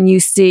when you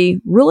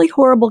see really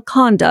horrible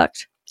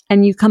conduct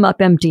and you come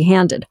up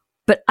empty-handed.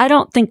 But I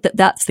don't think that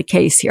that's the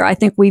case here. I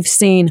think we've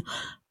seen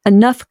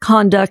enough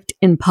conduct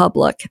in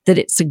public that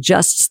it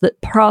suggests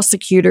that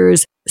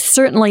prosecutors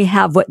certainly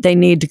have what they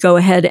need to go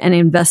ahead and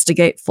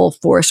investigate full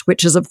force,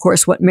 which is, of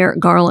course, what Merrick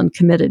Garland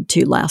committed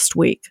to last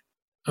week.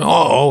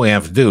 All we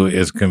have to do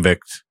is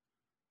convict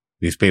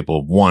these people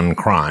of one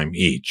crime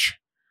each,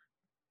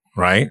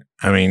 right?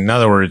 I mean, in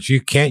other words,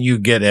 you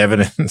get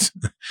evidence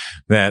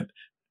that,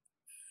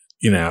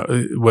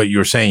 what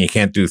you're saying, you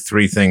can't do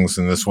 3 things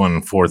in this one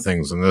and 4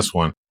 things in this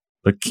one.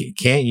 But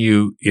can't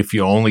you, if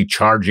you're only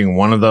charging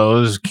one of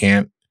those,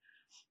 can't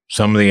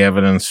some of the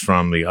evidence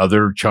from the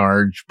other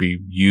charge be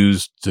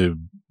used to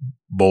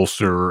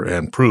bolster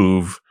and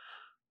prove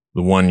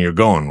the one you're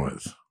going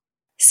with?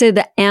 So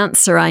the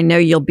answer, I know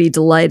you'll be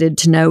delighted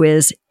to know,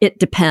 is it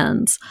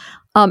depends.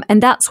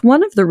 And that's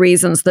one of the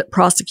reasons that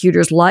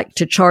prosecutors like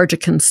to charge a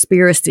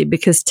conspiracy,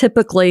 because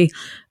typically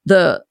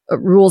the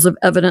rules of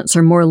evidence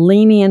are more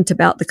lenient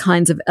about the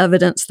kinds of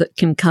evidence that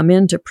can come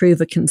in to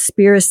prove a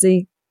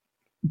conspiracy.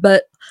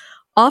 But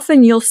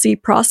often you'll see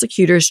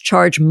prosecutors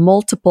charge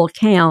multiple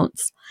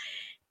counts,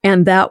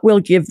 and that will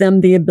give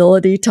them the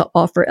ability to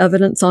offer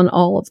evidence on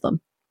all of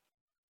them.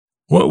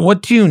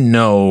 What do you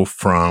know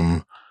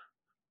from,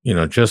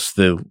 just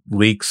the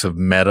leaks of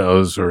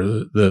Meadows or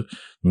the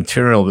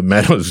material that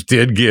Meadows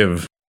did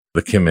give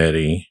the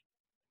committee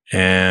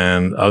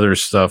and other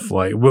stuff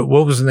like, what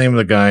was the name of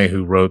the guy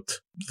who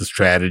wrote the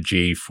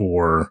strategy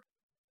for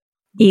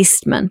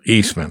Eastman?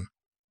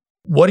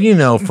 What do you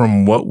know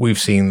from what we've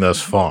seen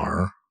thus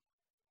far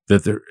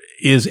that there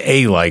is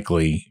a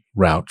likely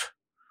route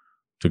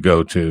to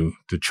go to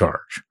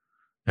charge?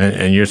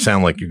 And you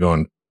sound like you're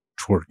going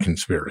toward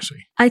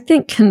conspiracy. I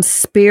think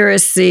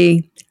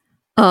conspiracy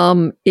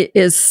it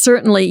is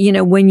certainly,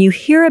 when you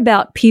hear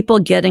about people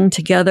getting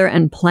together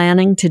and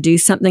planning to do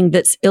something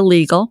that's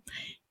illegal,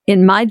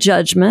 in my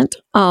judgment,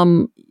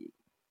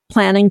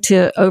 planning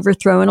to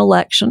overthrow an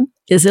election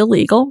is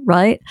illegal,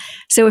 right?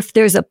 So if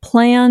there's a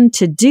plan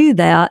to do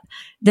that,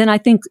 then I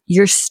think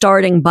you're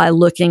starting by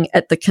looking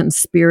at the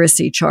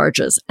conspiracy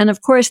charges. And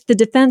of course, the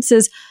defense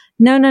is,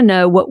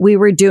 no, what we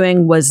were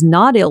doing was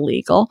not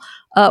illegal.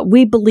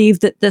 We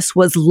believe that this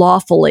was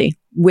lawfully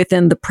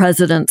within the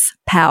president's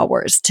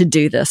powers to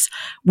do this,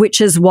 which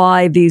is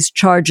why these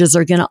charges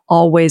are going to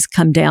always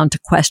come down to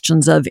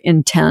questions of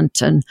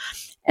intent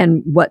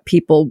and what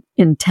people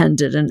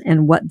intended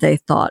and what they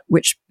thought,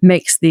 which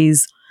makes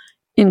these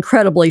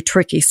incredibly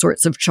tricky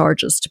sorts of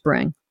charges to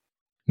bring.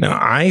 Now,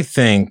 I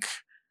think,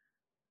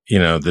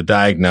 the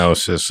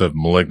diagnosis of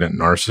malignant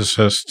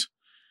narcissist,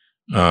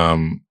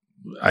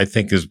 I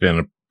think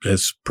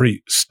has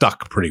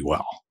stuck pretty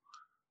well.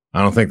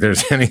 I don't think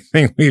there's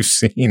anything we've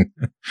seen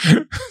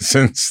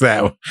since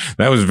that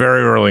was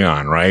very early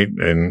on, right?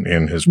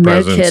 In his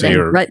presidency. No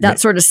kidding, right? That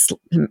sort of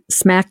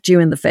smacked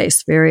you in the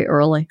face very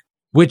early.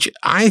 Which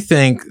I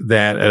think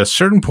that at a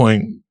certain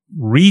point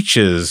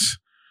reaches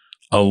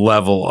a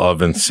level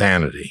of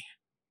insanity.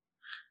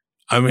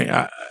 I mean,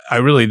 I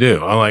really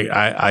do.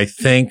 I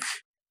think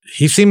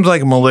he seems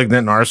like a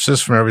malignant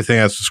narcissist from everything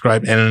that's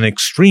described, and an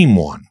extreme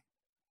one.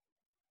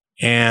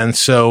 And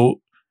so,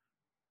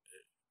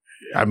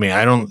 I mean,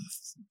 I don't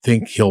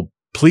think he'll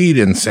plead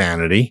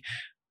insanity,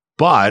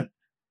 but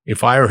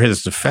if I were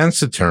his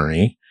defense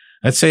attorney,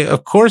 I'd say,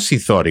 of course he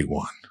thought he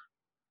won.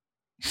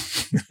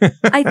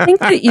 I think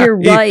that you're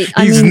right.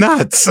 He's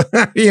nuts.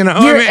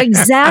 You're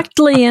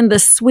exactly in the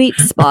sweet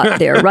spot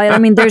there, right? I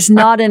mean, there's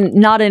not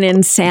an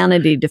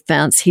insanity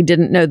defense. He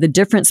didn't know the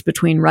difference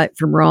between right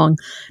from wrong.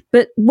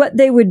 But what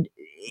they would,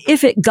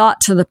 if it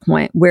got to the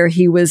point where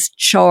he was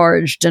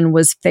charged and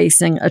was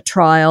facing a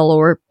trial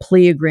or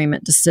plea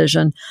agreement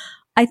decision,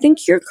 I think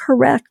you're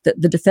correct that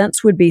the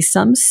defense would be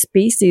some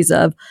species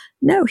of,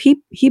 no,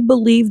 he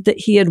believed that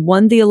he had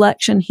won the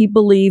election. He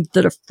believed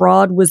that a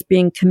fraud was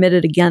being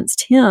committed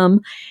against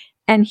him.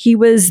 And he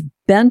was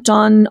bent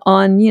on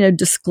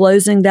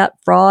disclosing that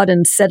fraud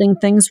and setting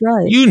things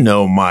right.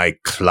 My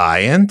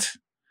client.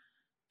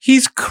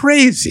 He's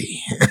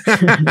crazy.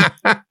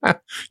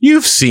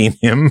 You've seen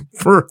him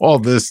for all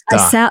this time.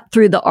 I sat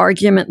through the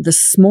argument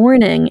this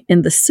morning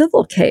in the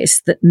civil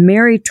case that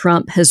Mary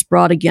Trump has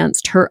brought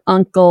against her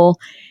uncle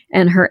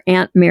and her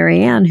aunt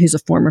Marianne, who's a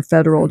former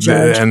federal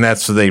judge. And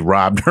that's they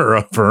robbed her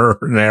of her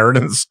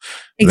inheritance.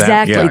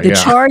 Exactly. The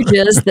charge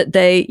is that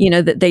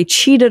they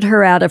cheated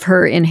her out of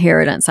her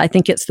inheritance. I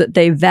think it's that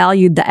they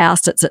valued the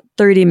assets at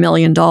 $30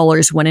 million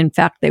when in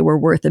fact they were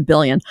worth $1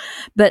 billion.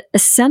 But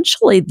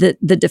essentially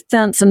the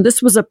defense, and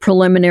this was a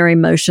preliminary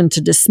motion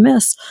to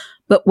dismiss,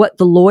 but what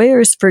the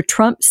lawyers for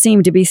Trump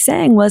seemed to be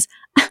saying was,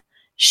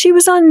 she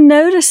was on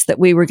notice that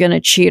we were going to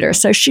cheat her.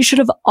 So she should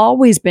have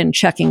always been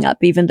checking up,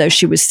 even though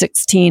she was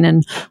 16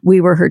 and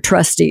we were her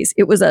trustees.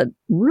 It was a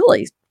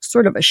really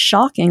sort of a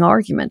shocking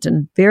argument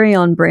and very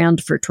on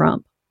brand for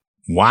Trump.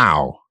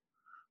 Wow.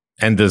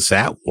 And does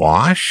that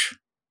wash?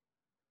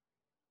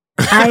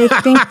 I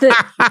think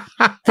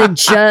that the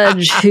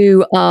judge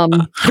who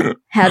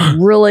had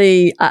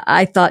really,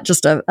 I thought,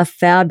 just a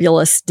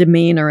fabulous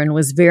demeanor and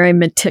was very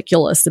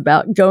meticulous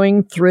about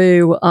going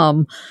through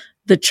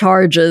the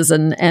charges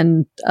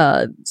and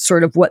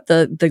sort of what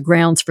the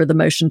grounds for the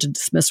motion to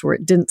dismiss were.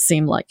 It didn't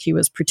seem like he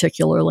was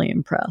particularly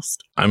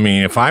impressed. I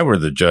mean, if I were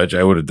the judge,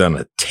 I would have done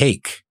a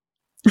take.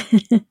 They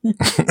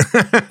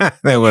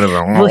would have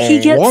been, well, he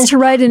gets to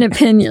write an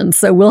opinion,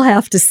 so we'll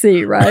have to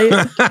see,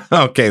 right?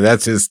 Okay,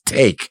 that's his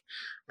take.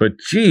 But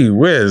gee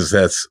whiz,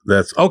 that's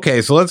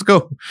okay. So let's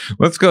go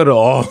to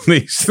all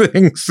these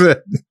things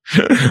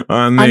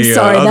on the. I'm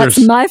sorry,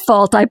 that's my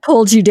fault. I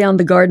pulled you down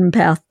the garden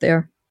path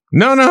there.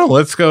 No,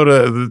 let's go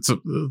to,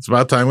 it's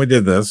about time we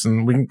did this,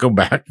 and we can go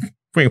back if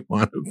we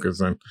want to,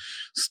 because I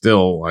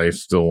still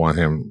want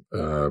him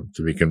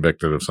to be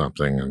convicted of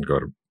something and go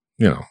to,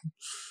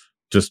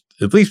 just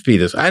at least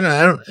beat us. I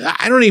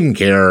don't even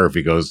care if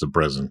he goes to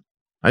prison.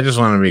 I just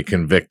want to be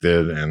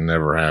convicted and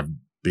never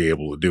be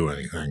able to do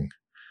anything.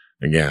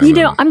 again. You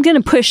know, I'm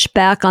going to push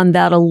back on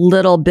that a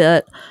little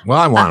bit. Well,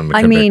 I want him to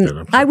I mean,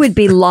 I would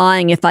be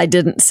lying if I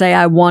didn't say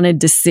I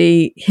wanted to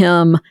see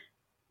him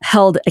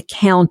held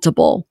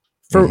accountable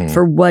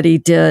for what he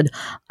did.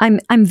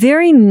 I'm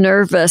very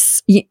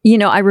nervous. You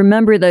know, I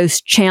remember those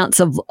chants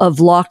of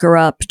lock her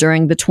up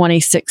during the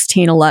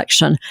 2016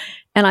 election,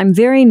 and I'm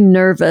very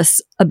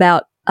nervous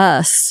about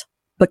us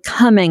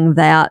becoming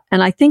that.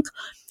 And I think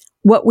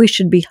what we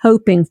should be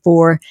hoping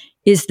for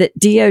is that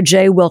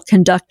DOJ will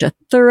conduct a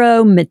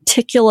thorough,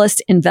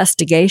 meticulous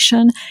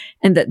investigation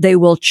and that they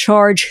will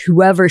charge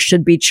whoever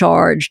should be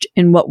charged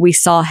in what we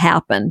saw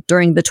happen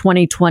during the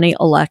 2020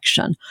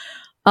 election.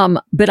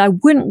 But I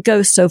wouldn't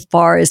go so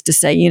far as to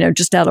say, you know,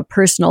 just out of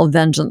personal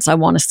vengeance, I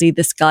want to see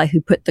this guy who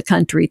put the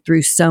country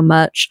through so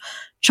much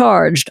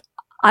charged.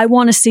 I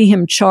want to see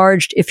him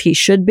charged if he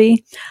should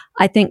be.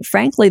 I think,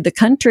 frankly, the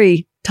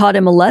country taught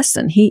him a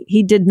lesson.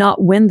 He did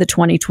not win the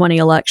 2020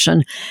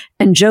 election,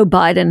 and Joe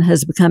Biden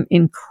has become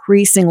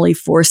increasingly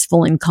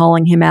forceful in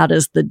calling him out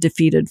as the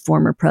defeated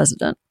former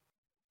president.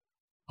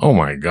 Oh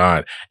my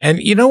God! And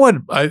you know what?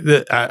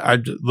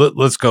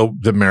 Let's go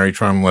to Mary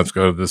Trump. Let's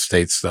go to the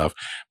state stuff.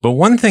 But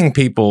one thing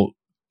people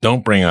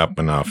don't bring up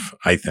enough,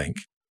 I think,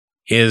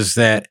 is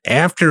that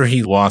after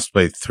he lost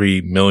by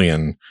 3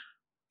 million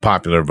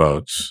popular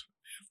votes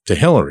to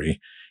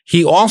Hillary,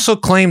 he also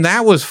claimed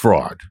that was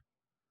fraud.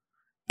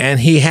 And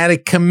he had a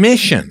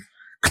commission.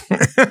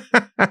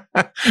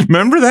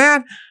 Remember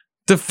that?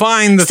 To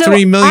find the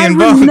 3 million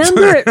votes. I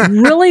remember it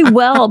really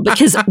well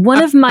because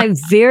one of my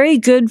very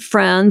good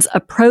friends,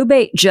 a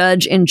probate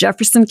judge in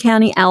Jefferson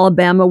County,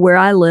 Alabama, where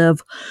I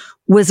live,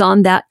 was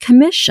on that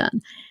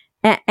commission.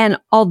 And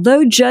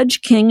although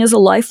Judge King is a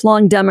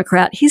lifelong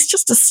Democrat, he's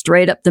just a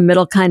straight up the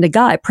middle kind of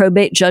guy.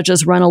 Probate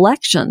judges run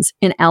elections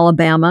in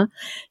Alabama.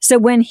 So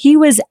when he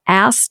was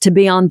asked to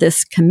be on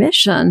this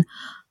commission,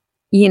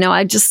 you know,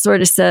 I just sort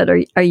of said,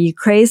 are you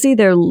crazy?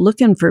 They're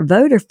looking for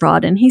voter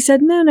fraud. And he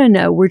said,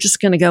 no. We're just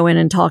going to go in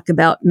and talk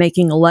about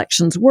making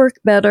elections work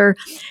better.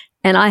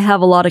 And I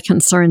have a lot of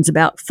concerns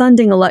about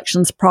funding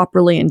elections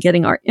properly and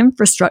getting our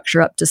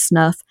infrastructure up to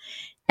snuff.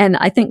 And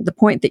I think the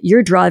point that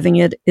you're driving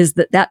it is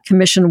that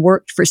commission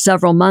worked for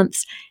several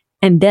months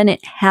and then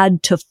it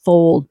had to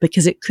fold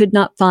because it could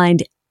not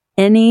find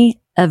any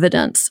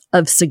evidence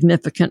of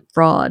significant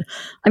fraud.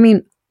 I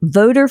mean,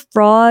 voter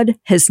fraud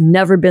has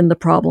never been the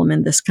problem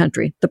in this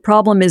country. The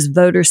problem is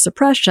voter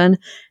suppression,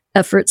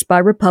 efforts by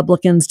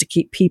Republicans to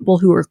keep people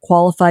who are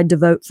qualified to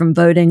vote from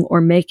voting or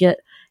make it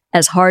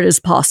as hard as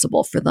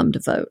possible for them to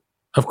vote.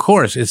 Of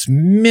course, it's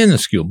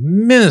minuscule,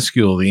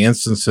 the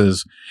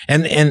instances.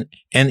 And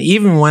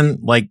even when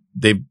like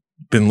they've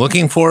been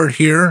looking for it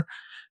here,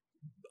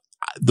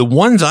 the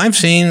ones I've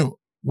seen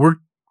were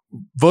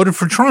voted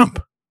for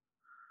Trump.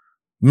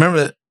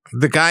 Remember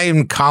the guy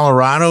in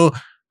Colorado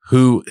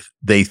who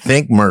they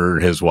think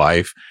murdered his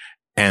wife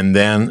and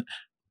then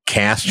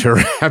cast her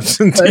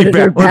absentee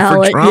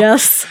ballot for Trump.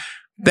 Yes.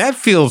 That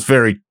feels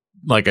very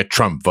like a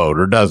Trump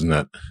voter, doesn't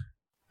it?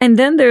 And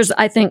then there's,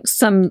 I think,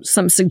 some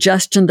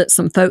suggestion that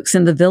some folks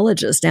in the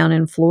villages down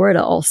in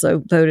Florida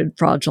also voted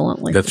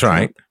fraudulently. That's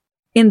right.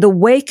 In the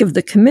wake of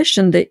the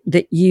commission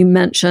that you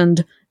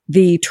mentioned,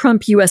 the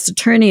Trump U.S.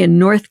 attorney in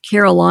North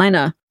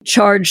Carolina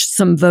charged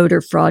some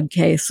voter fraud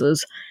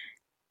cases.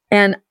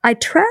 And I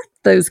tracked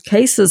those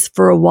cases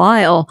for a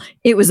while.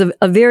 It was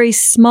a very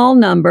small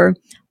number.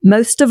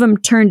 Most of them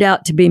turned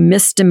out to be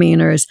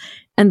misdemeanors.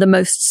 And the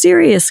most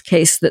serious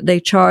case that they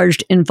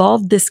charged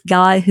involved this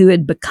guy who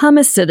had become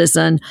a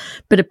citizen,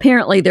 but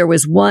apparently there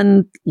was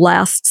one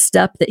last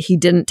step that he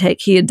didn't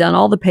take. He had done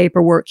all the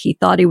paperwork. He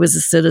thought he was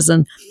a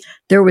citizen.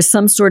 There was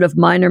some sort of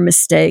minor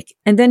mistake.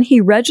 And then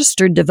he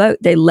registered to vote.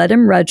 They let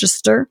him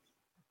register.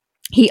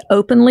 He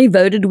openly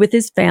voted with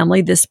his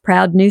family, this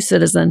proud new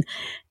citizen,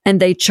 and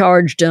they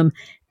charged him.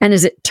 And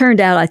as it turned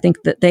out, I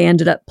think that they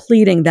ended up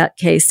pleading that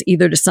case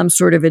either to some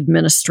sort of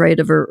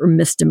administrative or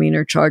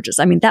misdemeanor charges.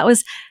 I mean, that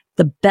was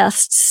the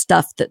best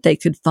stuff that they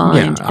could find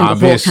in the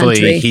obviously, whole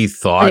country. He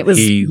thought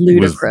he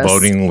ludicrous. Was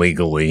voting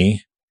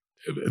legally.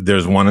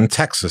 There's one in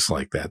Texas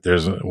like that.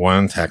 There's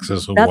one in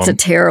Texas. That's a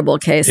terrible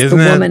case. Isn't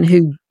the woman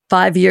who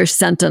 5-year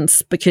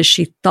sentence because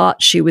she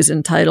thought she was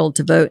entitled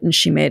to vote and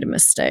she made a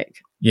mistake.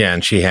 Yeah,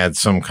 and she had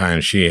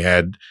she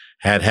had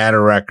a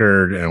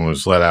record and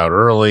was let out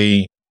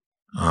early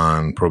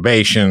on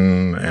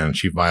probation, and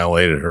she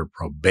violated her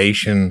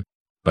probation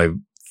by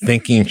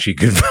thinking she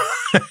could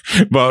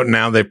vote.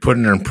 Now they put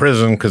her in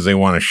prison because they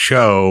want to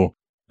show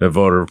that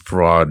voter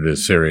fraud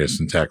is serious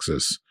in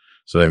Texas.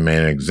 So they made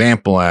an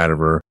example out of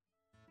her.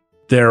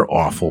 They're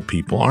awful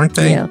people, aren't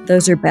they? Yeah,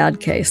 those are bad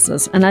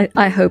cases. And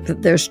I hope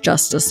that there's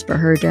justice for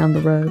her down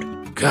the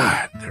road.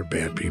 God, they're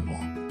bad people.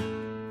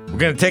 We're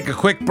going to take a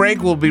quick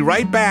break. We'll be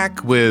right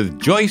back with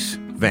Joyce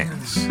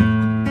Vance.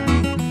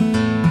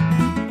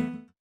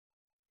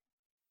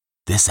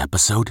 This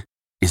episode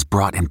is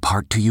brought in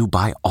part to you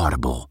by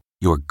Audible,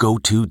 your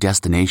go-to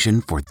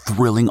destination for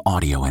thrilling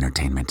audio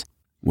entertainment.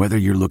 Whether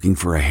you're looking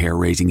for a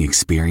hair-raising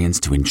experience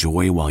to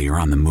enjoy while you're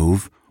on the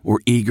move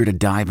or eager to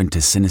dive into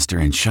sinister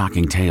and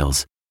shocking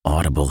tales,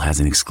 Audible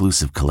has an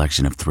exclusive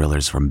collection of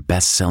thrillers from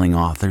best-selling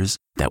authors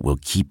that will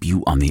keep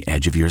you on the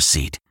edge of your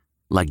seat.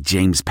 Like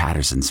James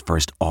Patterson's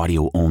first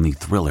audio-only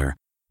thriller,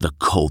 The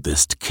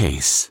Coldest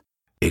Case.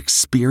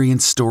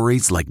 Experience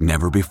stories like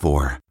never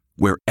before,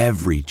 where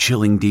every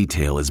chilling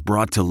detail is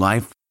brought to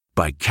life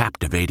by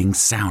captivating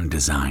sound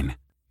design.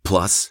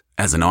 Plus,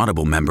 as an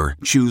Audible member,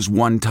 choose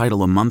one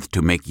title a month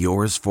to make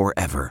yours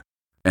forever.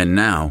 And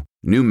now,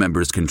 new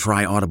members can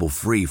try Audible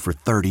free for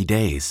 30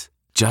 days.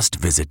 Just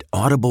visit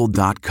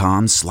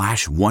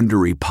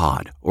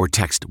audible.com/WonderyPod or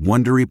text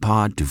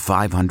WonderyPod to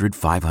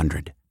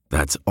 500-500.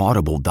 That's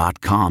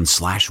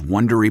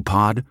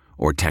audible.com/WonderyPod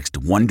or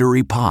text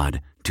WonderyPod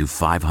to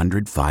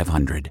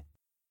 500-500.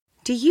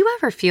 Do you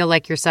ever feel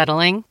like you're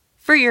settling?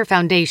 For your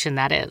foundation,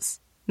 that is.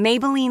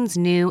 Maybelline's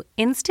new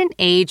Instant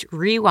Age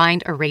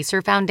Rewind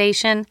Eraser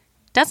Foundation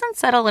doesn't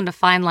settle into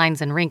fine lines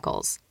and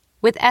wrinkles.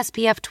 With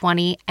SPF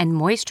 20 and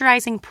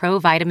moisturizing Pro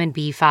Vitamin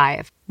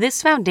B5,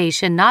 this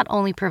foundation not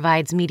only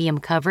provides medium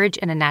coverage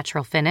and a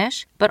natural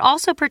finish, but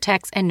also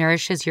protects and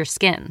nourishes your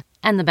skin.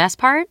 And the best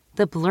part?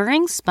 The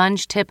blurring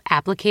sponge tip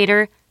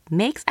applicator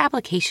makes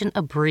application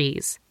a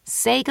breeze.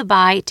 Say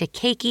goodbye to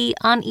cakey,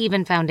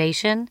 uneven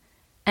foundation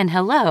and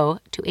hello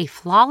to a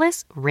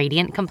flawless,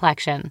 radiant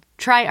complexion.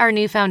 Try our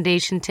new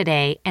foundation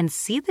today and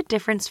see the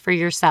difference for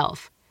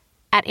yourself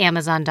at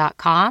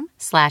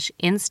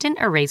Amazon.com/Instant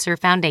Eraser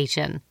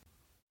Foundation.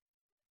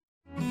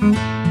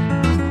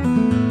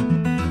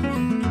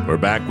 We're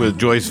back with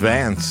Joyce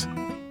Vance.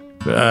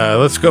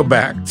 Let's go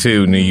back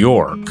to New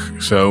York.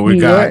 So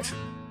we've got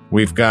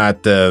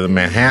the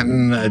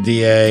Manhattan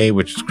DA,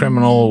 which is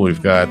criminal.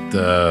 We've got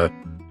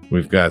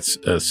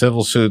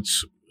civil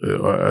suits.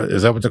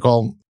 Is that what they're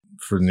called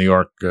for New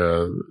York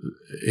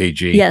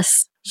AG?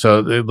 Yes. So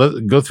let's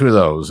go through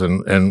those,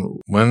 and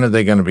when are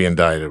they going to be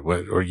indicted?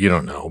 Or you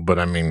don't know, but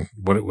I mean,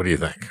 what do you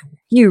think?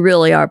 You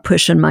really are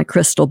pushing my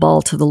crystal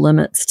ball to the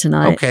limits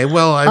tonight. Okay,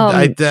 well,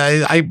 I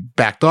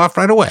backed off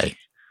right away.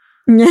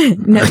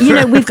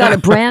 No, we've got a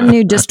brand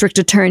new district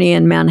attorney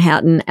in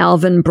Manhattan,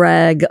 Alvin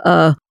Bragg,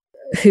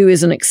 who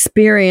is an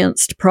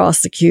experienced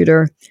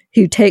prosecutor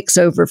who takes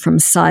over from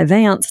Cy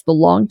Vance, the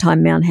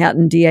longtime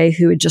Manhattan DA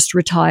who had just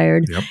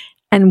retired. Yep.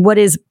 And what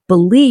is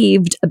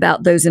believed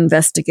about those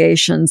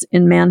investigations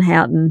in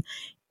Manhattan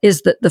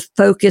is that the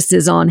focus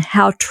is on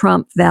how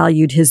Trump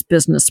valued his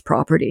business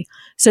property.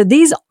 So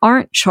these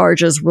aren't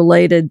charges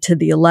related to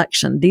the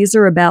election. These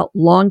are about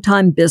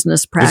longtime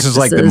business practices.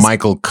 This is like the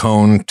Michael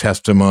Cohen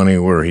testimony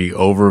where he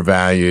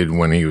overvalued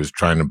when he was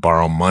trying to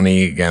borrow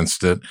money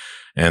against it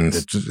and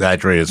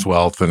exaggerate his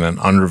wealth, and then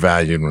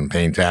undervalued when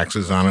paying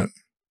taxes on it.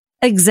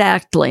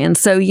 Exactly. And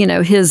so,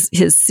 his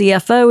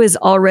CFO is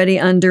already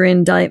under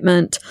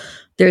indictment.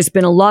 There's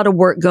been a lot of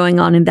work going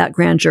on in that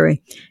grand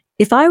jury.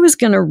 If I was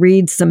going to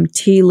read some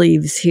tea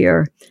leaves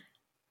here,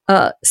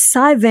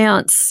 Cy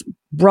Vance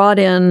brought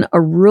in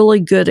a really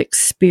good,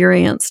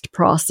 experienced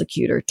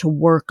prosecutor to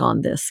work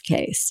on this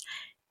case.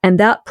 And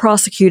that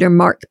prosecutor,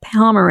 Mark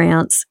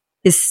Pomerantz,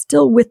 is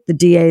still with the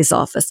DA's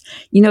office.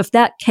 If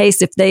that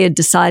case, if they had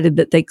decided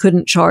that they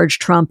couldn't charge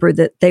Trump or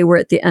that they were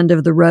at the end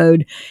of the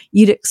road,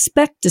 you'd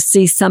expect to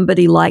see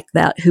somebody like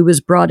that who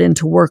was brought in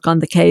to work on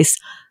the case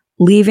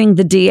leaving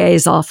the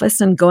DA's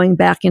office and going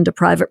back into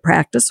private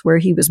practice where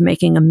he was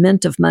making a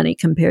mint of money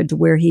compared to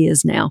where he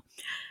is now.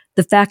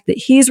 The fact that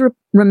he's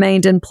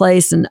remained in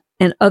place and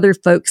other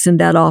folks in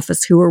that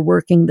office who are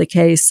working the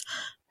case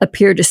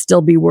appear to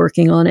still be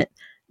working on it,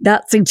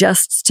 that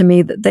suggests to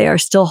me that they are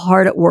still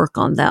hard at work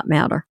on that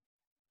matter.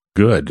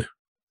 Good.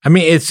 I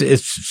mean,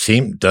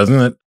 isn't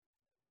it?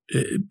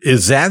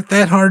 Is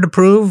that hard to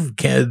prove?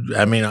 Isn't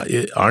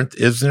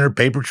there a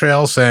paper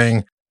trail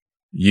saying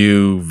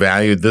you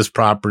valued this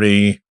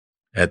property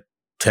at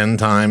 10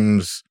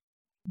 times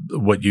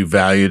what you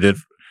valued it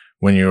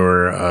when you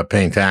were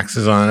paying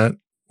taxes on it,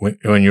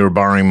 when you were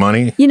borrowing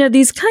money?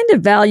 These kind of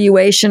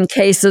valuation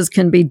cases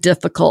can be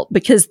difficult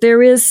because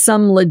there is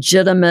some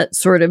legitimate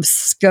sort of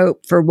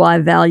scope for why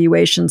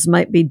valuations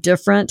might be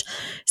different.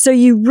 So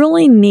you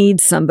really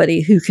need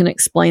somebody who can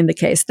explain the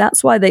case.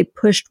 That's why they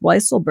pushed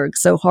Weisselberg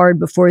so hard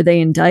before they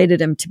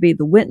indicted him to be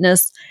the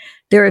witness.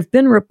 There have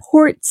been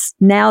reports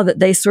now that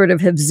they sort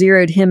of have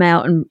zeroed him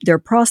out and they're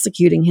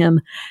prosecuting him,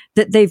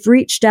 that they've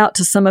reached out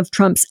to some of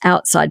Trump's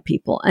outside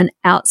people, an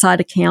outside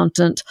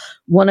accountant,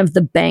 one of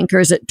the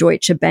bankers at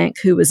Deutsche Bank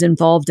who was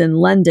involved in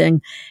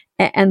lending.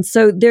 And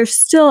so there's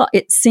still,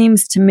 it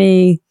seems to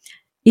me,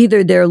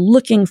 either they're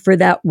looking for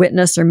that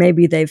witness or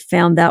maybe they've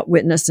found that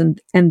witness and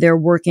they're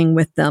working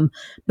with them.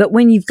 But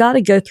when you've got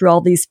to go through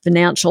all these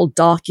financial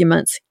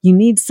documents, you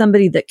need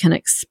somebody that can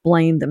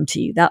explain them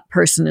to you. That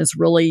person is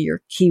really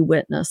your key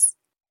witness.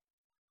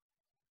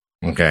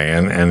 Okay.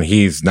 And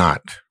he's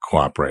not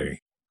cooperating,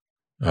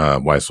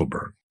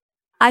 Weisselberg.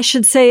 I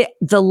should say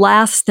the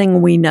last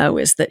thing we know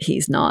is that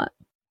he's not.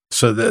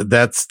 So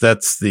that's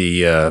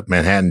the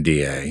Manhattan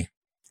DA.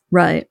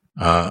 Right.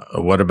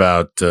 What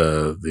about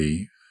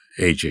the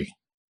AG?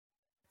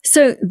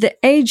 So the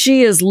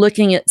AG is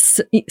looking at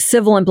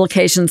civil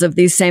implications of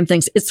these same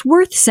things. It's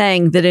worth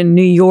saying that in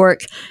New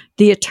York,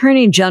 the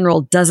Attorney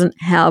General doesn't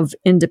have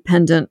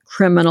independent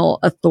criminal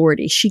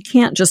authority. She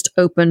can't just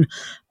open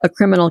a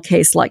criminal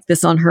case like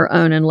this on her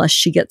own unless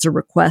she gets a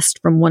request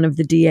from one of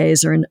the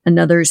DAs or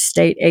another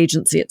state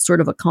agency. It's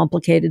sort of a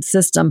complicated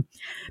system.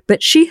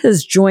 But she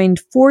has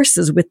joined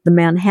forces with the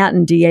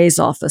Manhattan DA's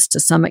office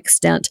to some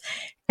extent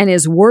and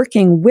is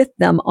working with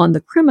them on the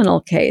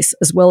criminal case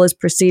as well as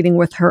proceeding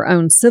with her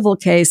own civil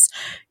case.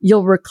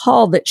 You'll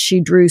recall that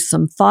she drew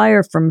some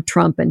fire from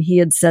Trump, and he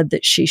had said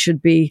that she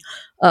should be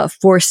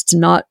forced to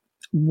not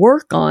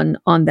work on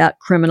that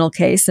criminal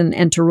case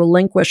and to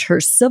relinquish her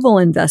civil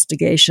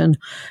investigation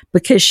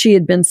because she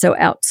had been so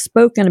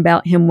outspoken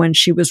about him when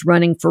she was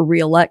running for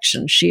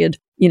re-election. She had,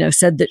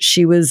 said that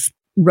she was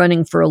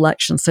running for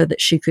election so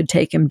that she could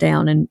take him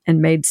down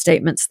and made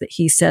statements that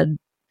he said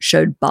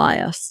showed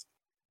bias.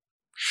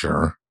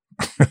 Sure.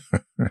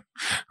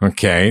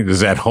 Okay. Does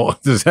that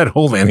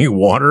hold any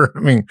water? I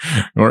mean,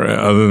 or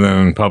other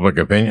than public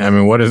opinion? I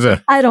mean, what is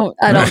it? I don't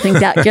think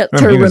that gets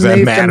her removed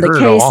from the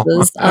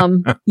cases.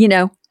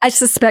 I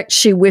suspect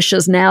she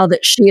wishes now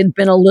that she had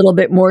been a little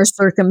bit more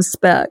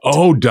circumspect.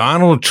 Oh,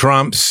 Donald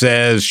Trump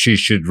says she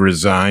should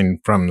resign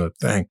from the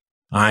thing.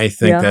 I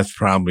think that's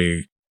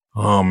probably,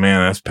 oh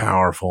man, that's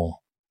powerful.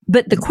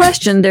 But the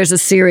question, there's a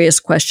serious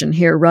question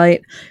here,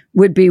 right,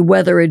 would be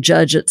whether a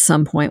judge at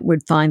some point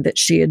would find that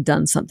she had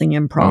done something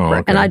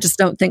improper. And I just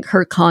don't think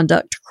her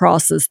conduct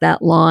crosses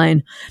that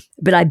line.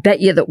 But I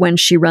bet you that when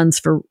she runs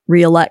for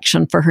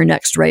re-election for her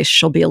next race,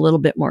 she'll be a little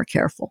bit more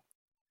careful.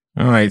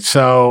 All right.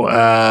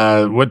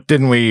 So what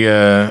didn't we...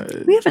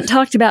 We haven't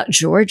talked about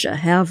Georgia,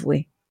 have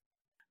we?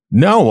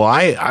 No,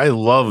 I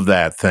love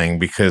that thing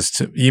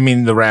because you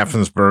mean the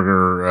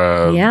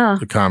Raffensperger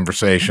the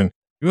conversation.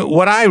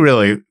 What I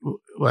really...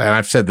 and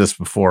I've said this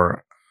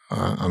before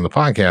on the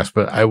podcast,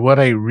 but what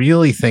I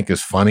really think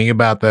is funny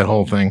about that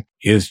whole thing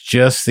is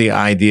just the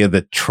idea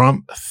that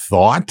Trump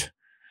thought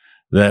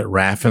that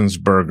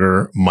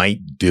Raffensperger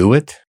might do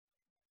it.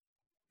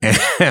 And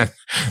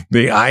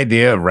the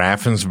idea of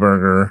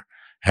Raffensperger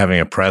having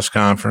a press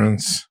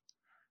conference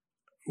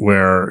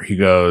where he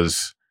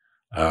goes,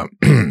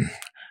 I'm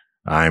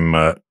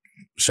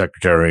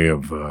Secretary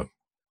of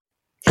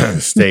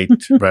State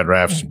Brad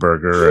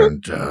Raffensperger,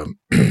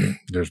 and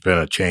there's been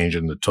a change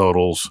in the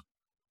totals,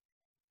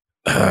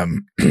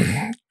 and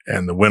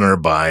the winner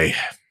by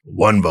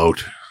 1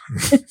 vote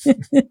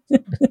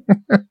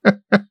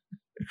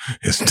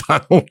is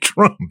Donald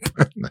Trump.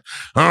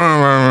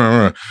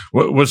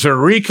 Was there a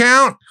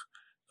recount?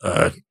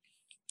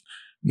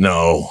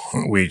 No,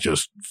 we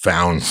just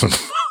found some.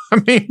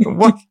 I mean,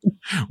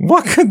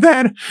 what could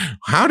that?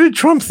 How did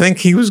Trump think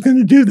he was going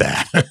to do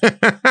that?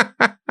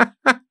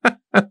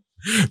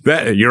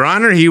 That, Your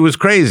Honor, he was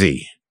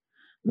crazy.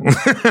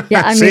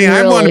 Yeah, I mean, See, really,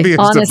 I want to be his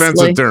honestly, defense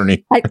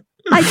attorney.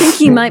 I think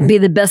he might be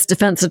the best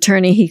defense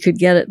attorney he could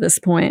get at this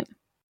point.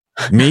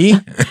 Me?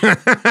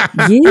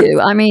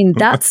 You. I mean,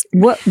 that's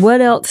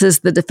what else is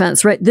the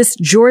defense, right? This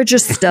Georgia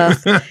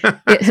stuff,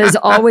 it has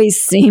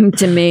always seemed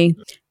to me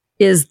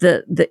is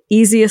the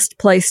easiest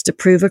place to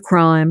prove a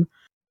crime.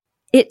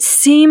 It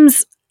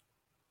seems,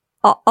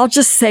 I'll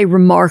just say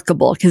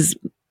remarkable, because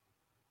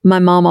my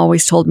mom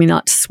always told me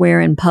not to swear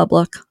in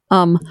public.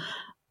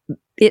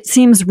 It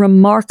seems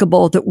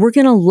remarkable that we're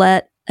going to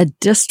let a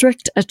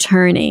district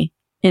attorney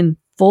in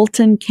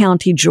Fulton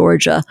County,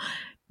 Georgia,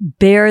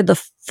 bear the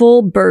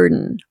full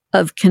burden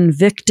of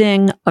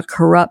convicting a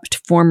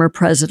corrupt former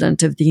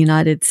president of the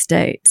United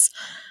States.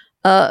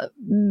 But,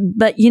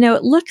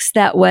 it looks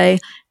that way.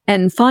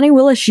 And Fani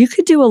Willis, you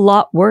could do a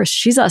lot worse.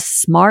 She's a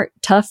smart,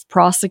 tough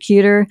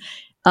prosecutor.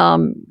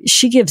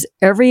 She gives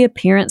every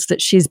appearance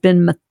that she's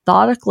been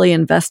methodically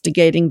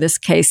investigating this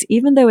case,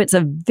 even though it's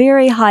a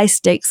very high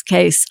stakes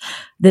case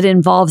that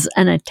involves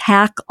an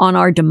attack on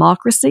our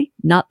democracy,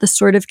 not the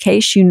sort of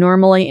case you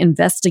normally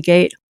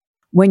investigate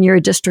when you're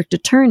a district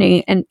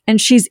attorney. And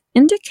she's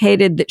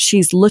indicated that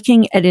she's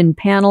looking at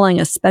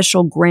impaneling a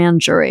special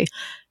grand jury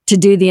to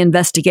do the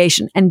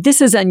investigation. And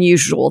this is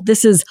unusual.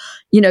 This is,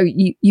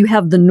 you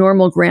have the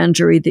normal grand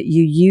jury that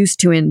you use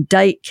to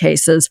indict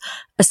cases.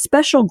 A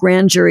special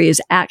grand jury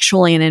is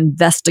actually an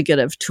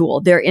investigative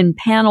tool. They're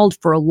impaneled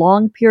for a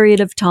long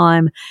period of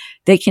time.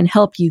 They can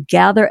help you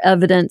gather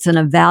evidence and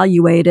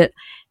evaluate it.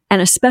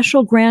 And a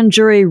special grand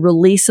jury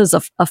releases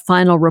a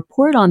final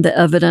report on the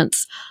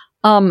evidence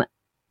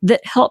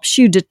that helps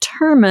you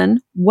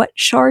determine what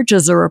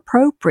charges are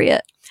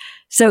appropriate.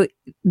 So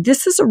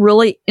this is a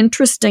really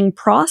interesting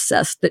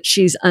process that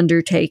she's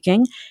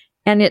undertaking,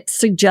 and it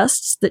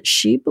suggests that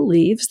she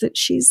believes that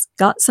she's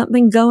got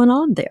something going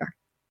on there.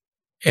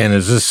 And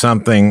is this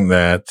something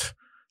that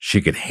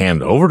she could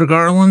hand over to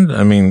Garland?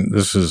 I mean,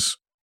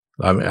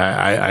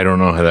 I don't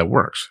know how that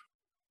works.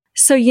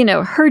 So,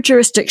 her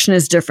jurisdiction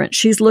is different.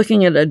 She's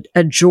looking at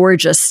a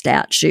Georgia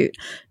statute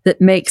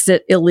that makes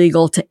it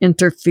illegal to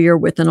interfere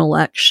with an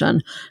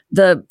election.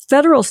 The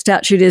federal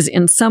statute is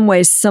in some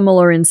ways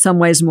similar, in some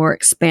ways more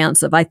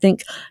expansive. I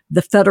think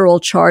the federal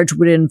charge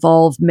would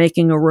involve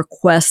making a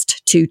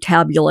request to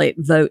tabulate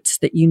votes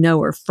that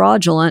are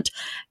fraudulent.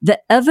 The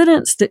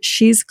evidence that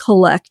she's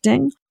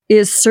collecting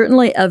is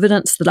certainly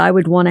evidence that I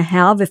would want to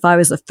have if I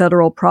was a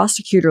federal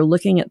prosecutor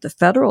looking at the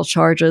federal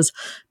charges.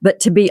 But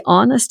to be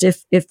honest,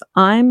 if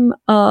I'm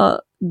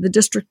the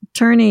district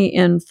attorney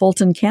in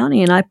Fulton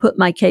County and I put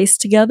my case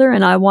together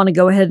and I want to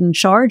go ahead and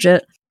charge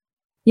it,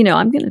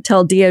 I'm going to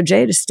tell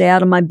DOJ to stay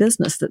out of my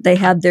business, that they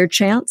had their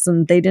chance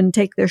and they didn't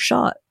take their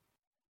shot.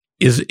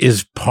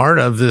 Is part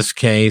of this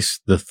case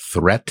the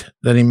threat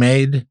that he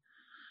made?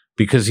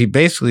 Because he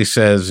basically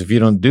says, if you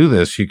don't do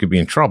this, you could be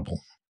in trouble.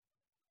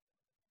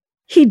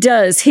 He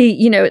does.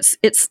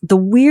 It's the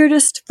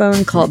weirdest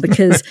phone call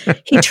because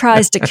he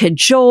tries to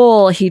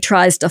cajole, he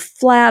tries to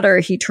flatter,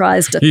 he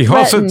tries to He threaten,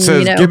 also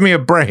says, give me a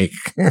break.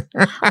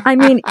 I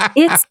mean,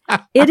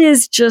 it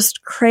is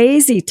just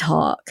crazy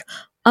talk.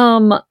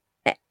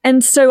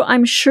 And so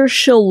I'm sure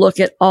she'll look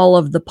at all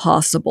of the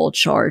possible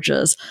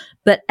charges.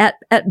 But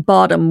at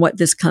bottom, what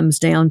this comes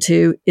down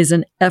to is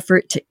an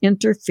effort to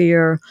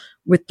interfere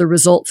with the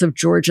results of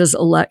Georgia's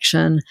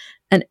election,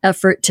 an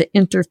effort to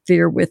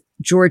interfere with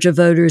Georgia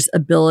voters'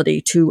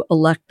 ability to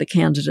elect the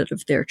candidate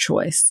of their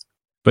choice.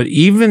 But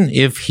even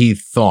if he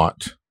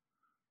thought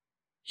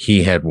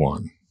he had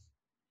won,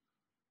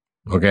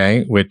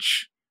 okay,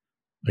 which,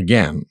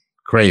 again,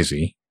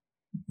 crazy,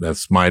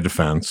 that's my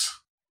defense.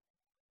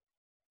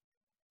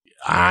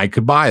 I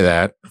could buy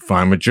that if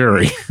I'm a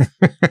jury.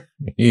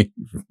 He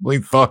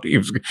thought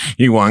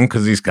he won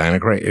because he's kind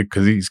of crazy,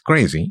 because he's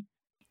crazy.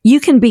 You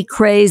can be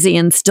crazy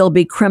and still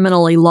be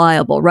criminally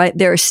liable, right?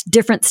 There's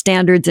different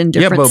standards in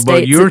different states.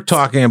 But you're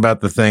talking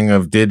about the thing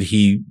of did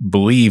he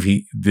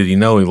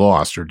know he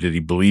lost, or did he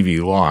believe he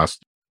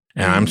lost?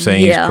 And I'm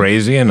saying he's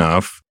crazy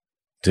enough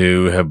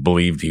to have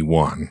believed he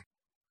won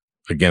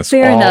against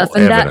all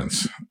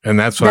evidence. And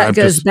that's what that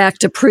goes back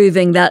to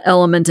proving that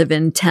element of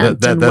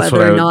intent and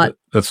whether or not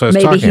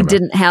maybe he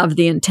didn't have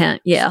the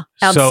intent. Yeah,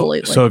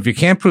 absolutely. So if you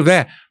can't prove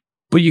that,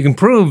 but you can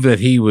prove that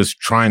he was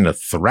trying to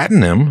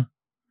threaten him,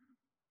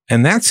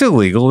 and that's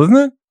illegal, isn't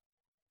it?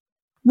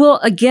 Well,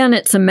 again,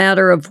 it's a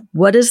matter of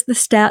what does the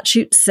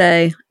statute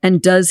say,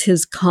 and does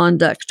his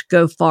conduct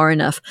go far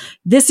enough?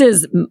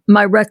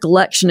 My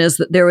recollection is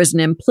that there was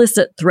an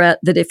implicit threat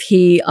that if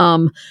he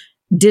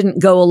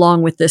didn't go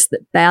along with this,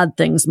 that bad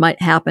things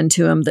might happen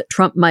to him, that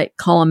Trump might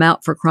call him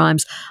out for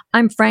crimes.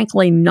 I'm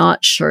frankly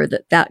not sure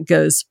that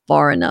goes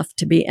far enough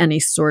to be any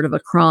sort of a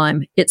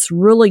crime. It's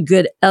really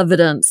good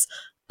evidence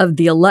of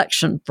the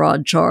election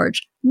fraud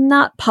charge.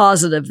 Not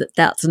positive that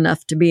that's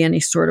enough to be any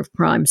sort of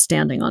crime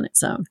standing on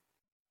its own.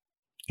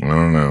 I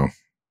don't know.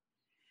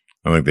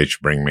 I think they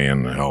should bring me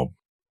in to help.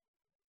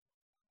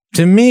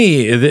 To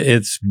me,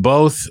 it's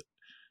both,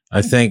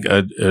 I think,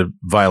 a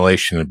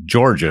violation of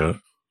Georgia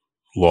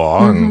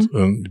law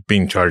and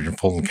being charged in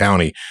Fulton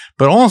County,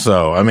 but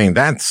also, I mean,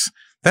 that's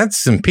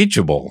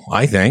impeachable,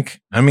 I think.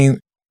 I mean,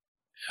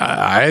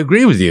 I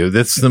agree with you.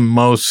 That's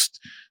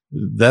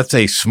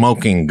a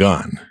smoking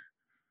gun.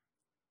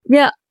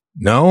 Yeah.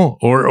 No?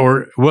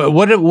 Or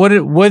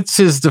what's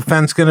his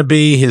defense going to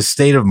be? His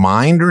state of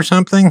mind or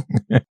something?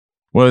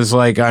 Was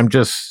like, I'm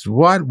just,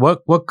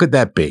 what could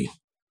that be?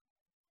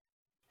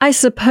 I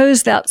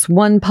suppose that's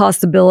one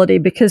possibility,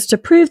 because to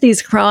prove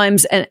these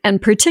crimes, and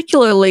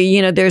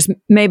particularly, there's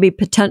maybe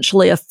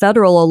potentially a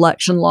federal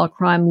election law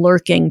crime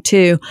lurking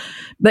too,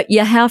 but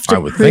you have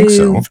to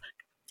prove,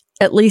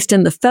 at least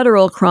in the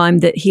federal crime,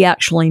 that he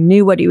actually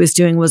knew what he was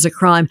doing was a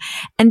crime.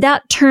 And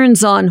that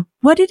turns on,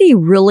 what did he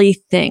really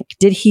think?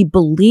 Did he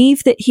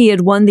believe that he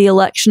had won the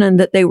election and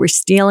that they were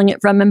stealing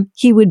it from him?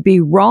 He would be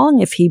wrong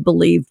if he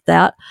believed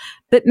that,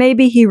 but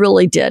maybe he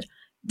really did.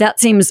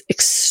 That seems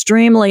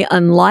extremely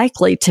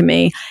unlikely to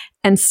me.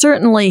 And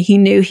certainly he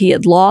knew he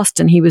had lost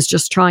and he was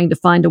just trying to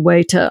find a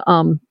way to,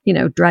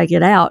 drag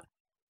it out.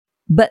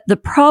 But the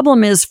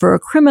problem is, for a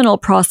criminal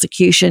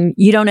prosecution,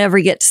 you don't ever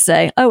get to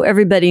say, oh,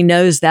 everybody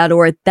knows that,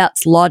 or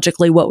that's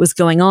logically what was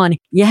going on.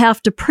 You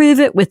have to prove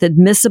it with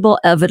admissible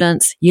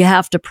evidence. You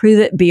have to prove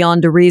it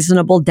beyond a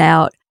reasonable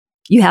doubt.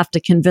 You have to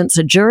convince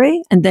a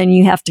jury, and then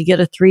you have to get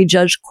a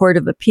 3-judge court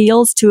of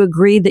appeals to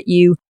agree that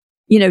you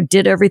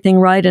did everything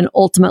right. And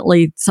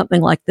ultimately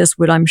something like this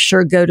would, I'm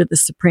sure, go to the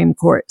Supreme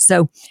Court.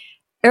 So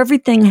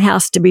everything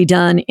has to be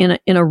done in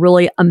a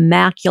really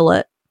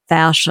immaculate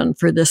fashion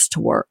for this to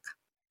work.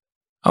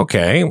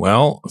 Okay.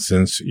 Well,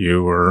 since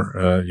you were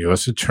a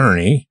U.S.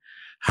 attorney,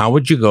 how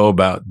would you go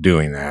about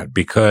doing that?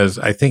 Because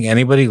I think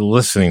anybody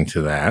listening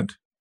to that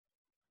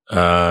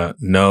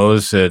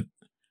knows that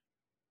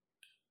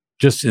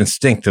just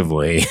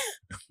instinctively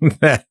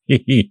that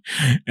he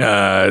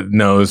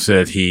knows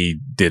that he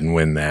didn't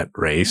win that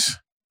race.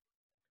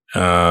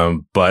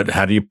 But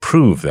how do you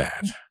prove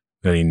that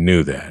he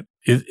knew that?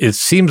 It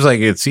seems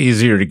like it's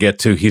easier to get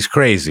to he's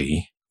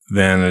crazy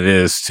than it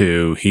is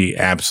to he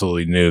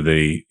absolutely knew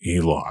that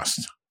he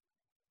lost.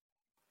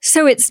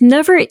 So it's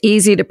never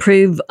easy to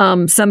prove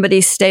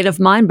somebody's state of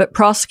mind, but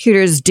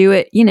prosecutors do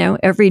it,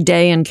 every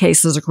day in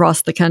cases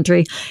across the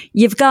country.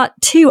 You've got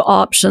two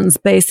options,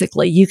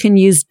 basically. You can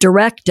use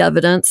direct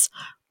evidence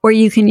or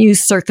you can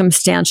use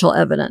circumstantial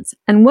evidence.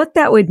 And what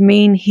that would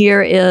mean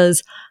here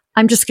is,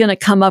 I'm just going to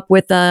come up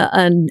with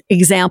an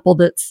example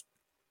that's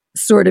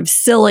sort of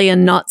silly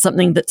and not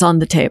something that's on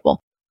the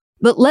table.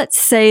 But let's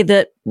say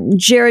that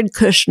Jared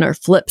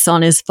Kushner flips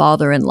on his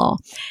father-in-law,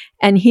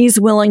 and he's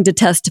willing to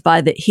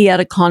testify that he had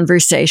a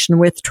conversation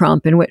with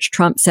Trump in which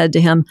Trump said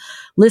to him,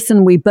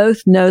 listen, we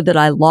both know that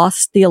I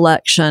lost the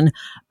election,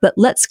 but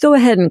let's go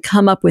ahead and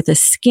come up with a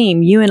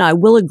scheme. You and I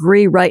will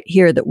agree right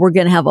here that we're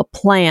going to have a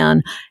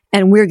plan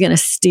and we're going to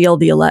steal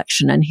the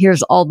election. And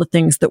here's all the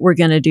things that we're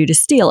going to do to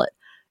steal it.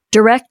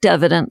 Direct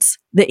evidence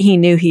that he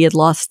knew he had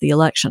lost the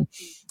election.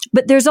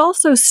 But there's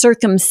also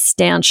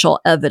circumstantial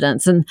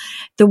evidence. And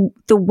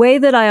the way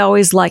that I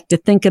always like to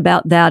think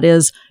about that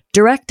is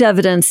direct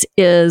evidence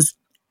is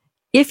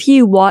if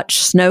you watch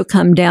snow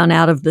come down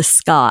out of the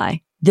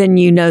sky, then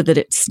you know that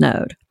it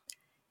snowed.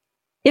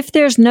 If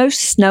there's no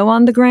snow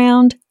on the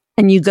ground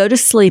and you go to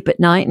sleep at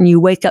night and you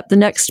wake up the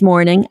next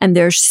morning and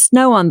there's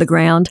snow on the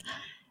ground,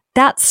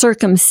 that's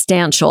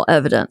circumstantial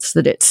evidence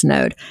that it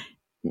snowed.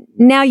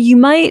 Now, you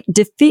might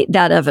defeat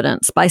that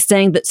evidence by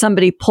saying that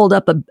somebody pulled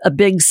up a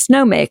big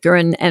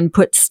snowmaker and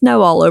put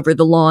snow all over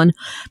the lawn.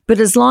 But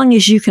as long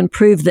as you can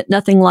prove that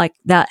nothing like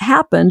that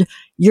happened,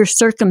 your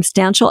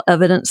circumstantial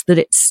evidence that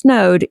it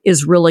snowed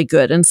is really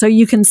good. And so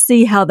you can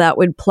see how that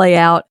would play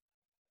out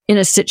in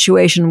a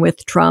situation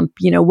with Trump.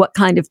 You know, what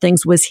kind of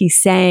things was he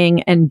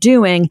saying and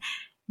doing?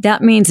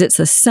 That means it's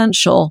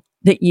essential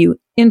that you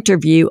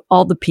interview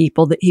all the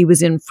people that he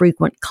was in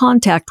frequent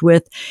contact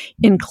with,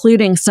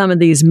 including some of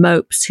these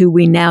mopes who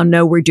we now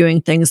know were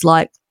doing things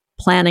like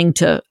planning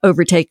to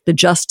overtake the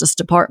Justice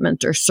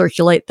Department or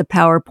circulate the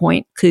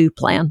PowerPoint coup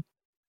plan.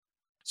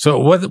 So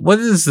what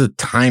is the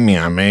timing?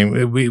 I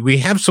mean, we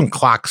have some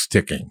clocks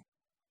ticking.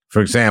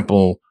 For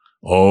example,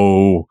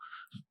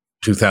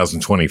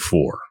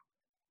 2024.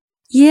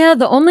 Yeah,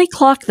 the only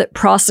clock that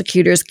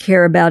prosecutors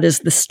care about is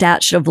the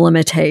statute of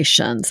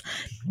limitations.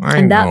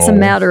 And that's a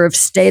matter of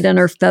state and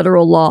or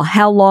federal law.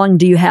 How long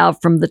do you have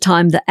from the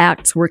time the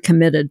acts were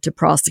committed to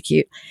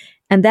prosecute?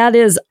 And that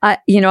is, I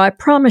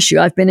promise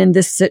you, I've been in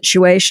this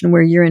situation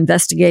where you're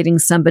investigating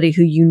somebody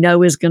who you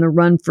know is going to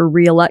run for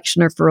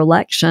re-election or for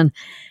election.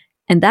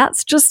 And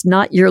that's just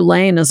not your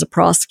lane as a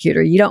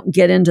prosecutor. You don't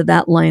get into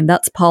that lane.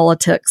 That's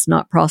politics,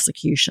 not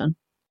prosecution.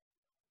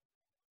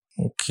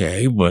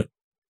 Okay, but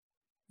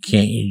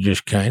can't you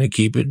just kind of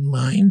keep it in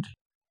mind?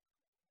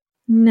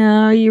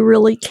 No, you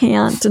really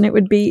can't. And it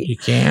would be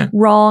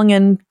wrong.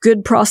 And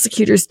good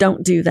prosecutors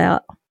don't do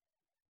that.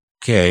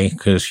 Okay,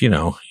 because,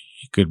 you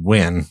could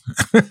win.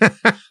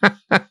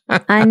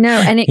 I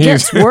know. And it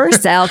gets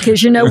worse, Al,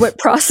 because you know what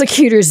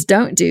prosecutors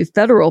don't do,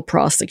 federal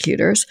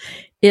prosecutors,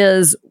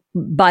 is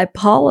by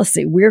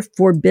policy, we're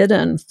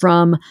forbidden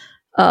from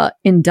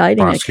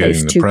indicting a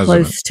case too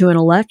close to an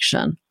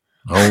election.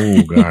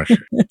 Oh, gosh.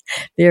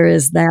 There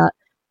is that,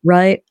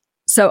 right?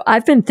 So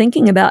I've been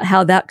thinking about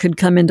how that could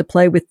come into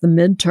play with the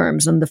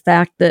midterms and the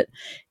fact that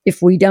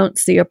if we don't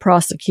see a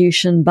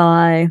prosecution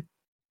by,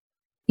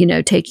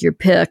 take your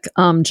pick,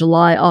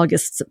 July,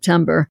 August,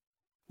 September,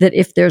 that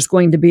if there's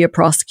going to be a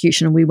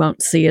prosecution, we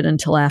won't see it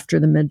until after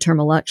the midterm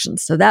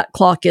elections. So that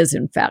clock is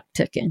in fact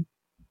ticking.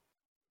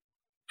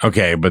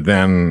 Okay, but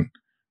then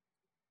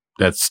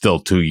that's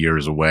still 2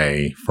 years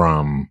away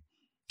from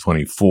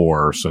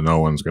 24. So no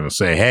one's going to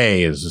say,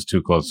 hey, is this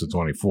too close to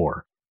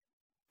 24?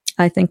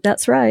 I think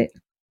that's right.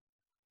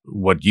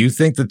 What do you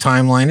think the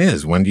timeline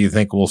is? When do you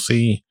think we'll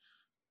see?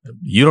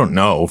 You don't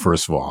know,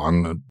 first of all.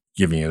 I'm not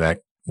giving you that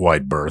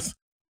wide berth.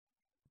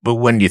 But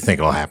when do you think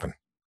it'll happen?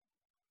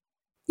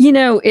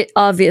 It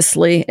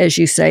obviously, as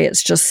you say,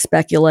 it's just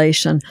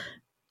speculation.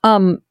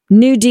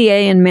 New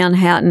DA in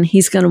Manhattan,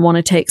 he's going to want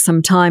to take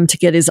some time to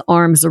get his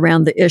arms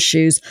around the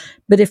issues.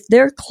 But if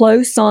they're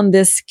close on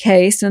this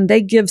case, and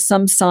they give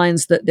some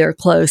signs that they're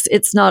close,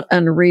 it's not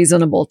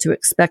unreasonable to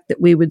expect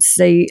that we would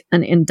see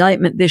an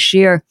indictment this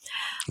year.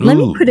 Ooh. Let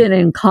me put it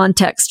in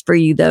context for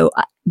you, though.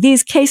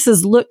 These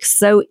cases look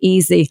so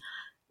easy.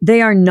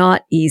 They are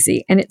not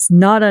easy. And it's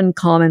not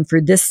uncommon for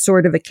this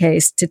sort of a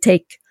case to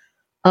take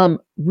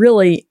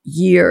really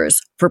years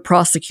for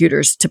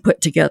prosecutors to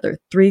put together,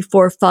 3,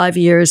 4, 5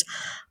 years.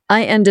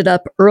 I ended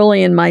up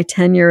early in my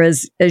tenure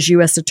as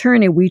U.S.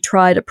 attorney. We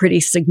tried a pretty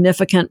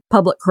significant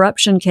public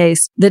corruption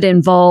case that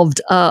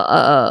involved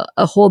a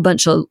whole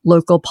bunch of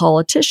local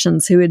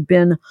politicians who had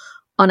been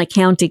on a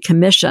county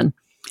commission.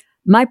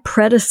 My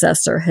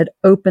predecessor had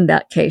opened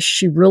that case.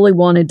 She really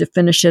wanted to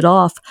finish it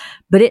off,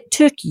 but it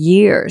took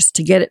years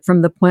to get it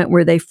from the point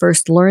where they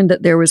first learned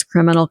that there was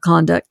criminal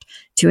conduct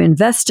to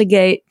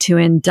investigate, to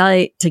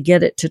indict, to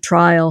get it to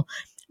trial.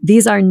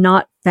 These are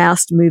not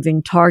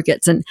fast-moving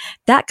targets. And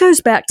that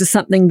goes back to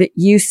something that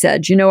you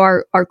said.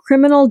 Our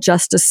criminal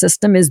justice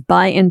system is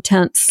by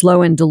intent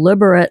slow and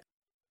deliberate.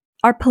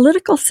 Our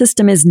political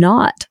system is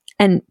not.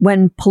 And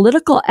when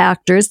political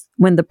actors,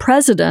 when the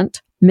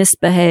president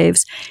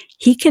misbehaves,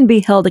 he can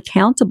be held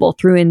accountable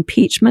through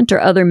impeachment or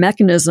other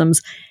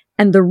mechanisms.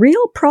 And the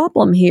real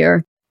problem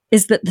here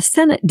is that the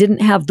Senate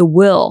didn't have the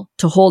will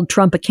to hold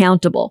Trump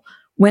accountable.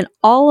 When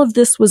all of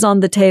this was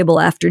on the table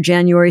after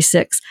January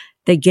 6th,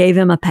 they gave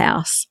him a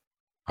pass.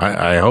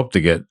 I hope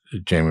to get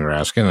Jamie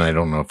Raskin, and I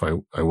don't know if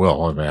I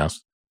will. I've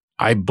asked.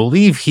 I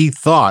believe he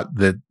thought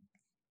that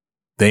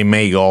they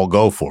may all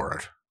go for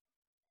it.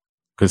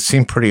 Because it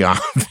seemed pretty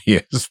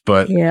obvious,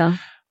 but yeah.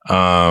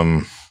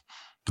 But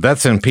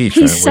that's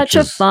impeachment. He's such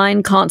a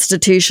fine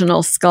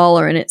constitutional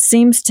scholar, and it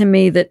seems to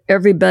me that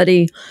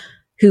everybody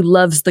who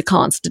loves the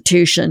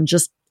Constitution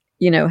just,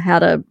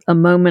 had a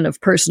moment of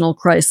personal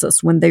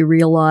crisis when they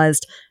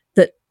realized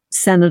that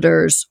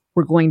senators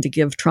were going to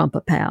give Trump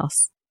a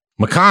pass.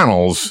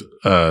 McConnell's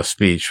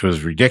speech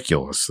was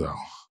ridiculous, though,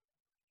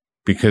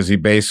 because he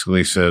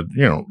basically said,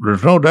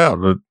 there's no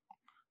doubt that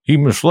he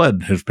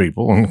misled his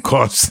people and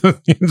caused the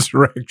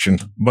insurrection,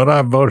 but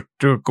I voted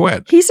to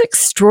acquit. He's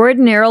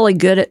extraordinarily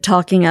good at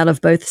talking out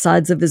of both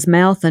sides of his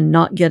mouth and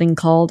not getting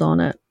called on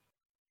it.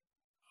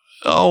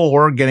 Oh,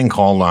 or getting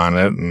called on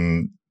it,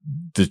 and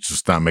it's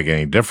just not making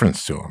any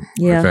difference to him.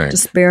 Yeah,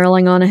 just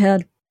barreling on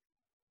ahead.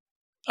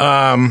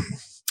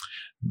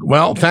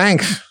 Well,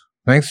 thanks.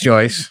 Thanks,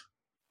 Joyce.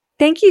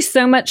 Thank you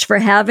so much for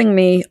having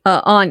me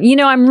on.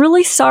 I'm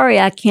really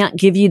sorry I can't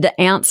give you the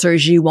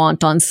answers you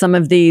want on some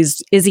of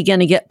these, is he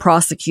going to get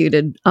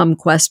prosecuted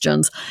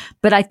questions.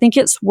 But I think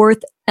it's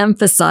worth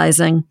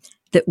emphasizing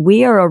that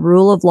we are a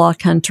rule of law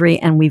country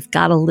and we've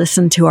got to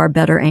listen to our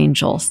better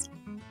angels.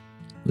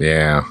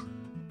 Yeah.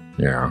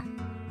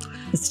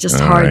 It's just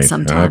hard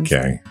sometimes.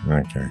 Okay.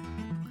 I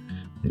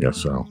guess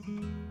so.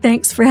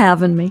 Thanks for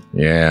having me.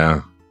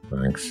 Yeah,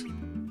 thanks.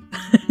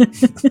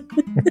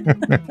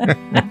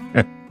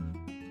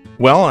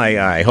 Well,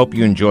 I hope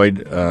you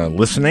enjoyed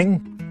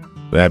listening.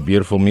 That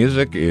beautiful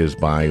music is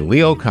by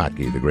Leo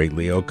Kottke, the great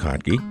Leo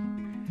Kottke.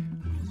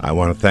 I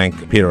want to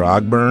thank Peter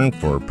Ogburn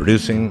for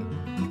producing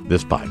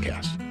this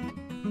podcast.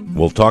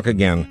 We'll talk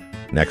again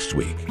next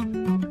week.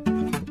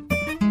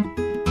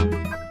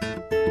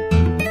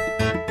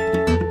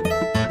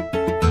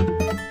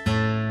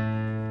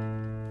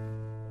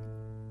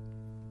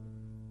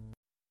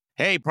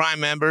 Hey, Prime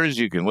members,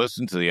 you can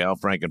listen to the Al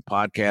Franken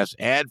podcast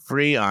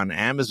ad-free on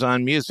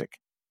Amazon Music.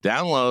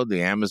 Download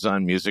the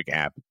Amazon Music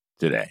app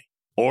today.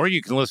 Or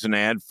you can listen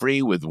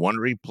ad-free with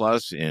Wondery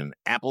Plus in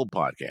Apple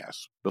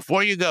Podcasts.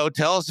 Before you go,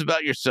 tell us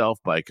about yourself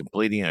by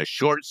completing a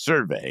short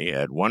survey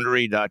at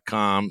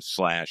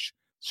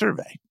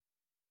Wondery.com/survey.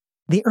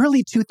 The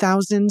early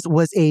 2000s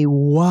was a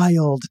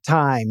wild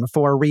time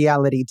for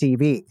reality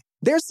TV.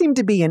 There seemed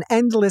to be an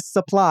endless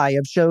supply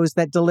of shows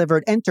that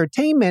delivered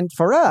entertainment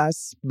for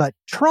us, but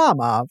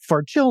trauma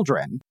for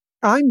children.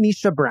 I'm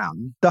Misha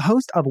Brown, the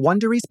host of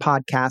Wondery's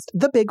podcast,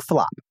 The Big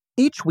Flop.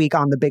 Each week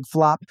on The Big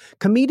Flop,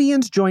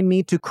 comedians join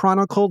me to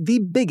chronicle the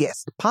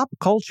biggest pop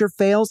culture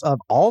fails of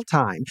all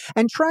time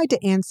and try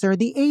to answer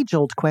the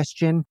age-old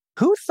question,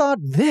 who thought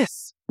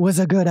this was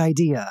a good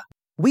idea?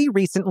 We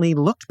recently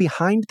looked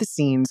behind the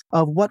scenes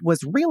of what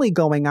was really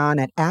going on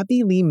at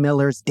Abby Lee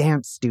Miller's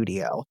dance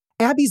studio.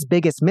 Abby's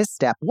biggest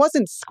misstep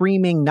wasn't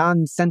screaming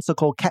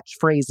nonsensical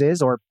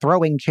catchphrases or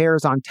throwing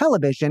chairs on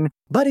television,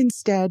 but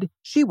instead,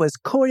 she was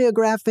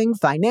choreographing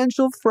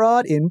financial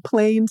fraud in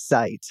plain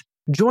sight.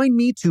 Join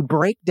me to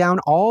break down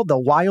all the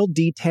wild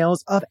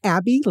details of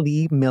Abby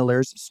Lee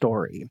Miller's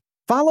story.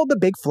 Follow The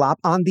Big Flop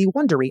on the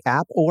Wondery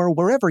app or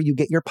wherever you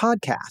get your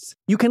podcasts.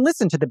 You can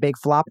listen to The Big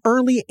Flop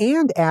early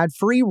and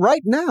ad-free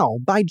right now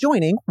by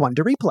joining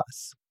Wondery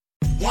Plus.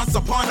 Once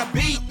upon a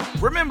beat.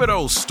 Remember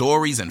those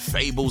stories and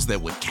fables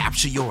that would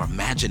capture your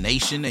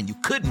imagination and you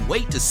couldn't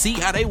wait to see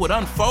how they would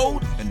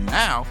unfold? And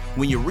now,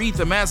 when you read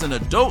them as an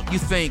adult, you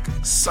think,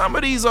 some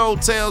of these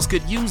old tales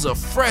could use a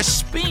fresh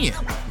spin.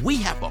 We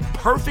have a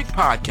perfect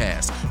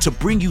podcast to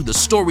bring you the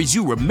stories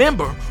you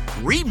remember,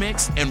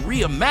 remix, and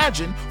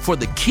reimagine for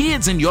the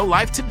kids in your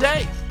life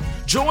today.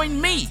 Join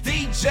me,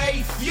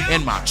 DJ Few,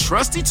 and my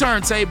trusty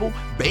turntable,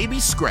 Baby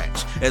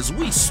Scratch, as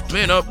we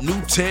spin up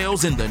new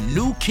tales in the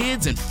New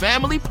Kids and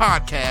Family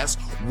podcast,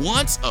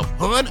 Once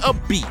Upon a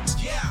Beat.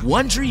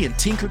 Wondery and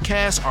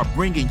Tinkercast are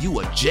bringing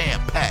you a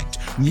jam-packed,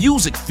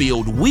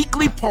 music-filled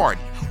weekly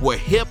party where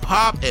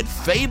hip-hop and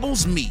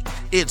fables meet.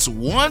 It's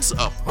Once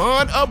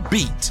Upon a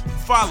Beat.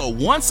 Follow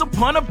Once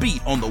Upon a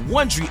Beat on the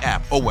Wondery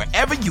app or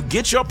wherever you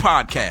get your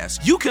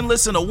podcasts. You can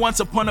listen to Once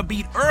Upon a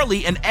Beat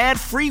early and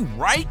ad-free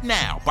right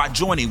now by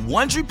joining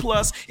Wondery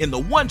Plus in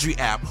the Wondery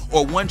app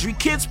or Wondery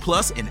Kids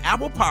Plus in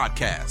Apple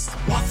Podcasts.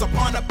 Once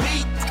Upon a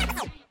Beat.